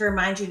to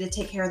remind you to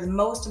take care of the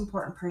most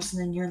important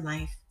person in your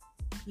life,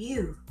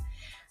 you.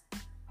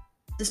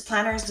 This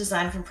planner is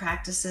designed from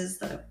practices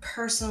that have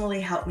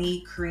personally helped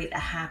me create a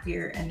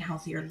happier and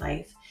healthier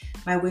life.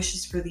 My wish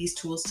is for these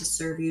tools to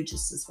serve you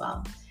just as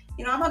well.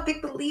 You know, I'm a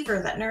big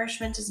believer that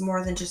nourishment is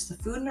more than just the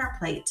food in our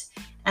plate,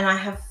 and I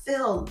have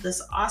filled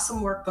this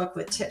awesome workbook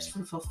with tips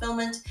for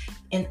fulfillment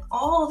in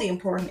all the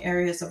important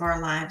areas of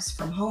our lives,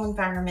 from home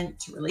environment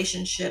to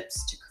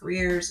relationships to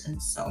careers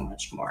and so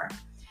much more.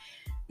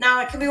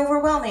 Now, it can be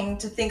overwhelming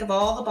to think of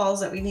all the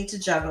balls that we need to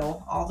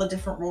juggle, all the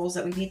different roles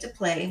that we need to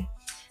play,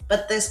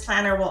 but this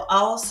planner will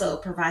also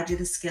provide you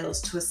the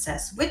skills to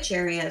assess which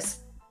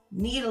areas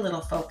need a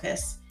little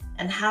focus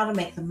and how to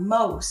make the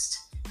most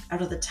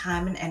out of the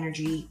time and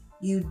energy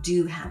you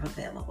do have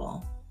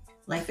available.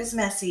 Life is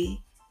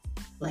messy,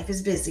 life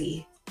is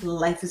busy,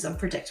 life is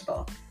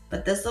unpredictable,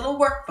 but this little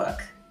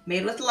workbook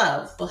made with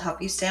love will help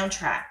you stay on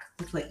track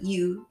with what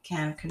you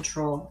can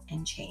control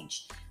and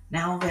change.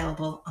 Now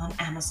available on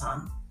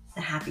Amazon,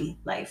 the Happy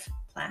Life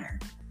Planner.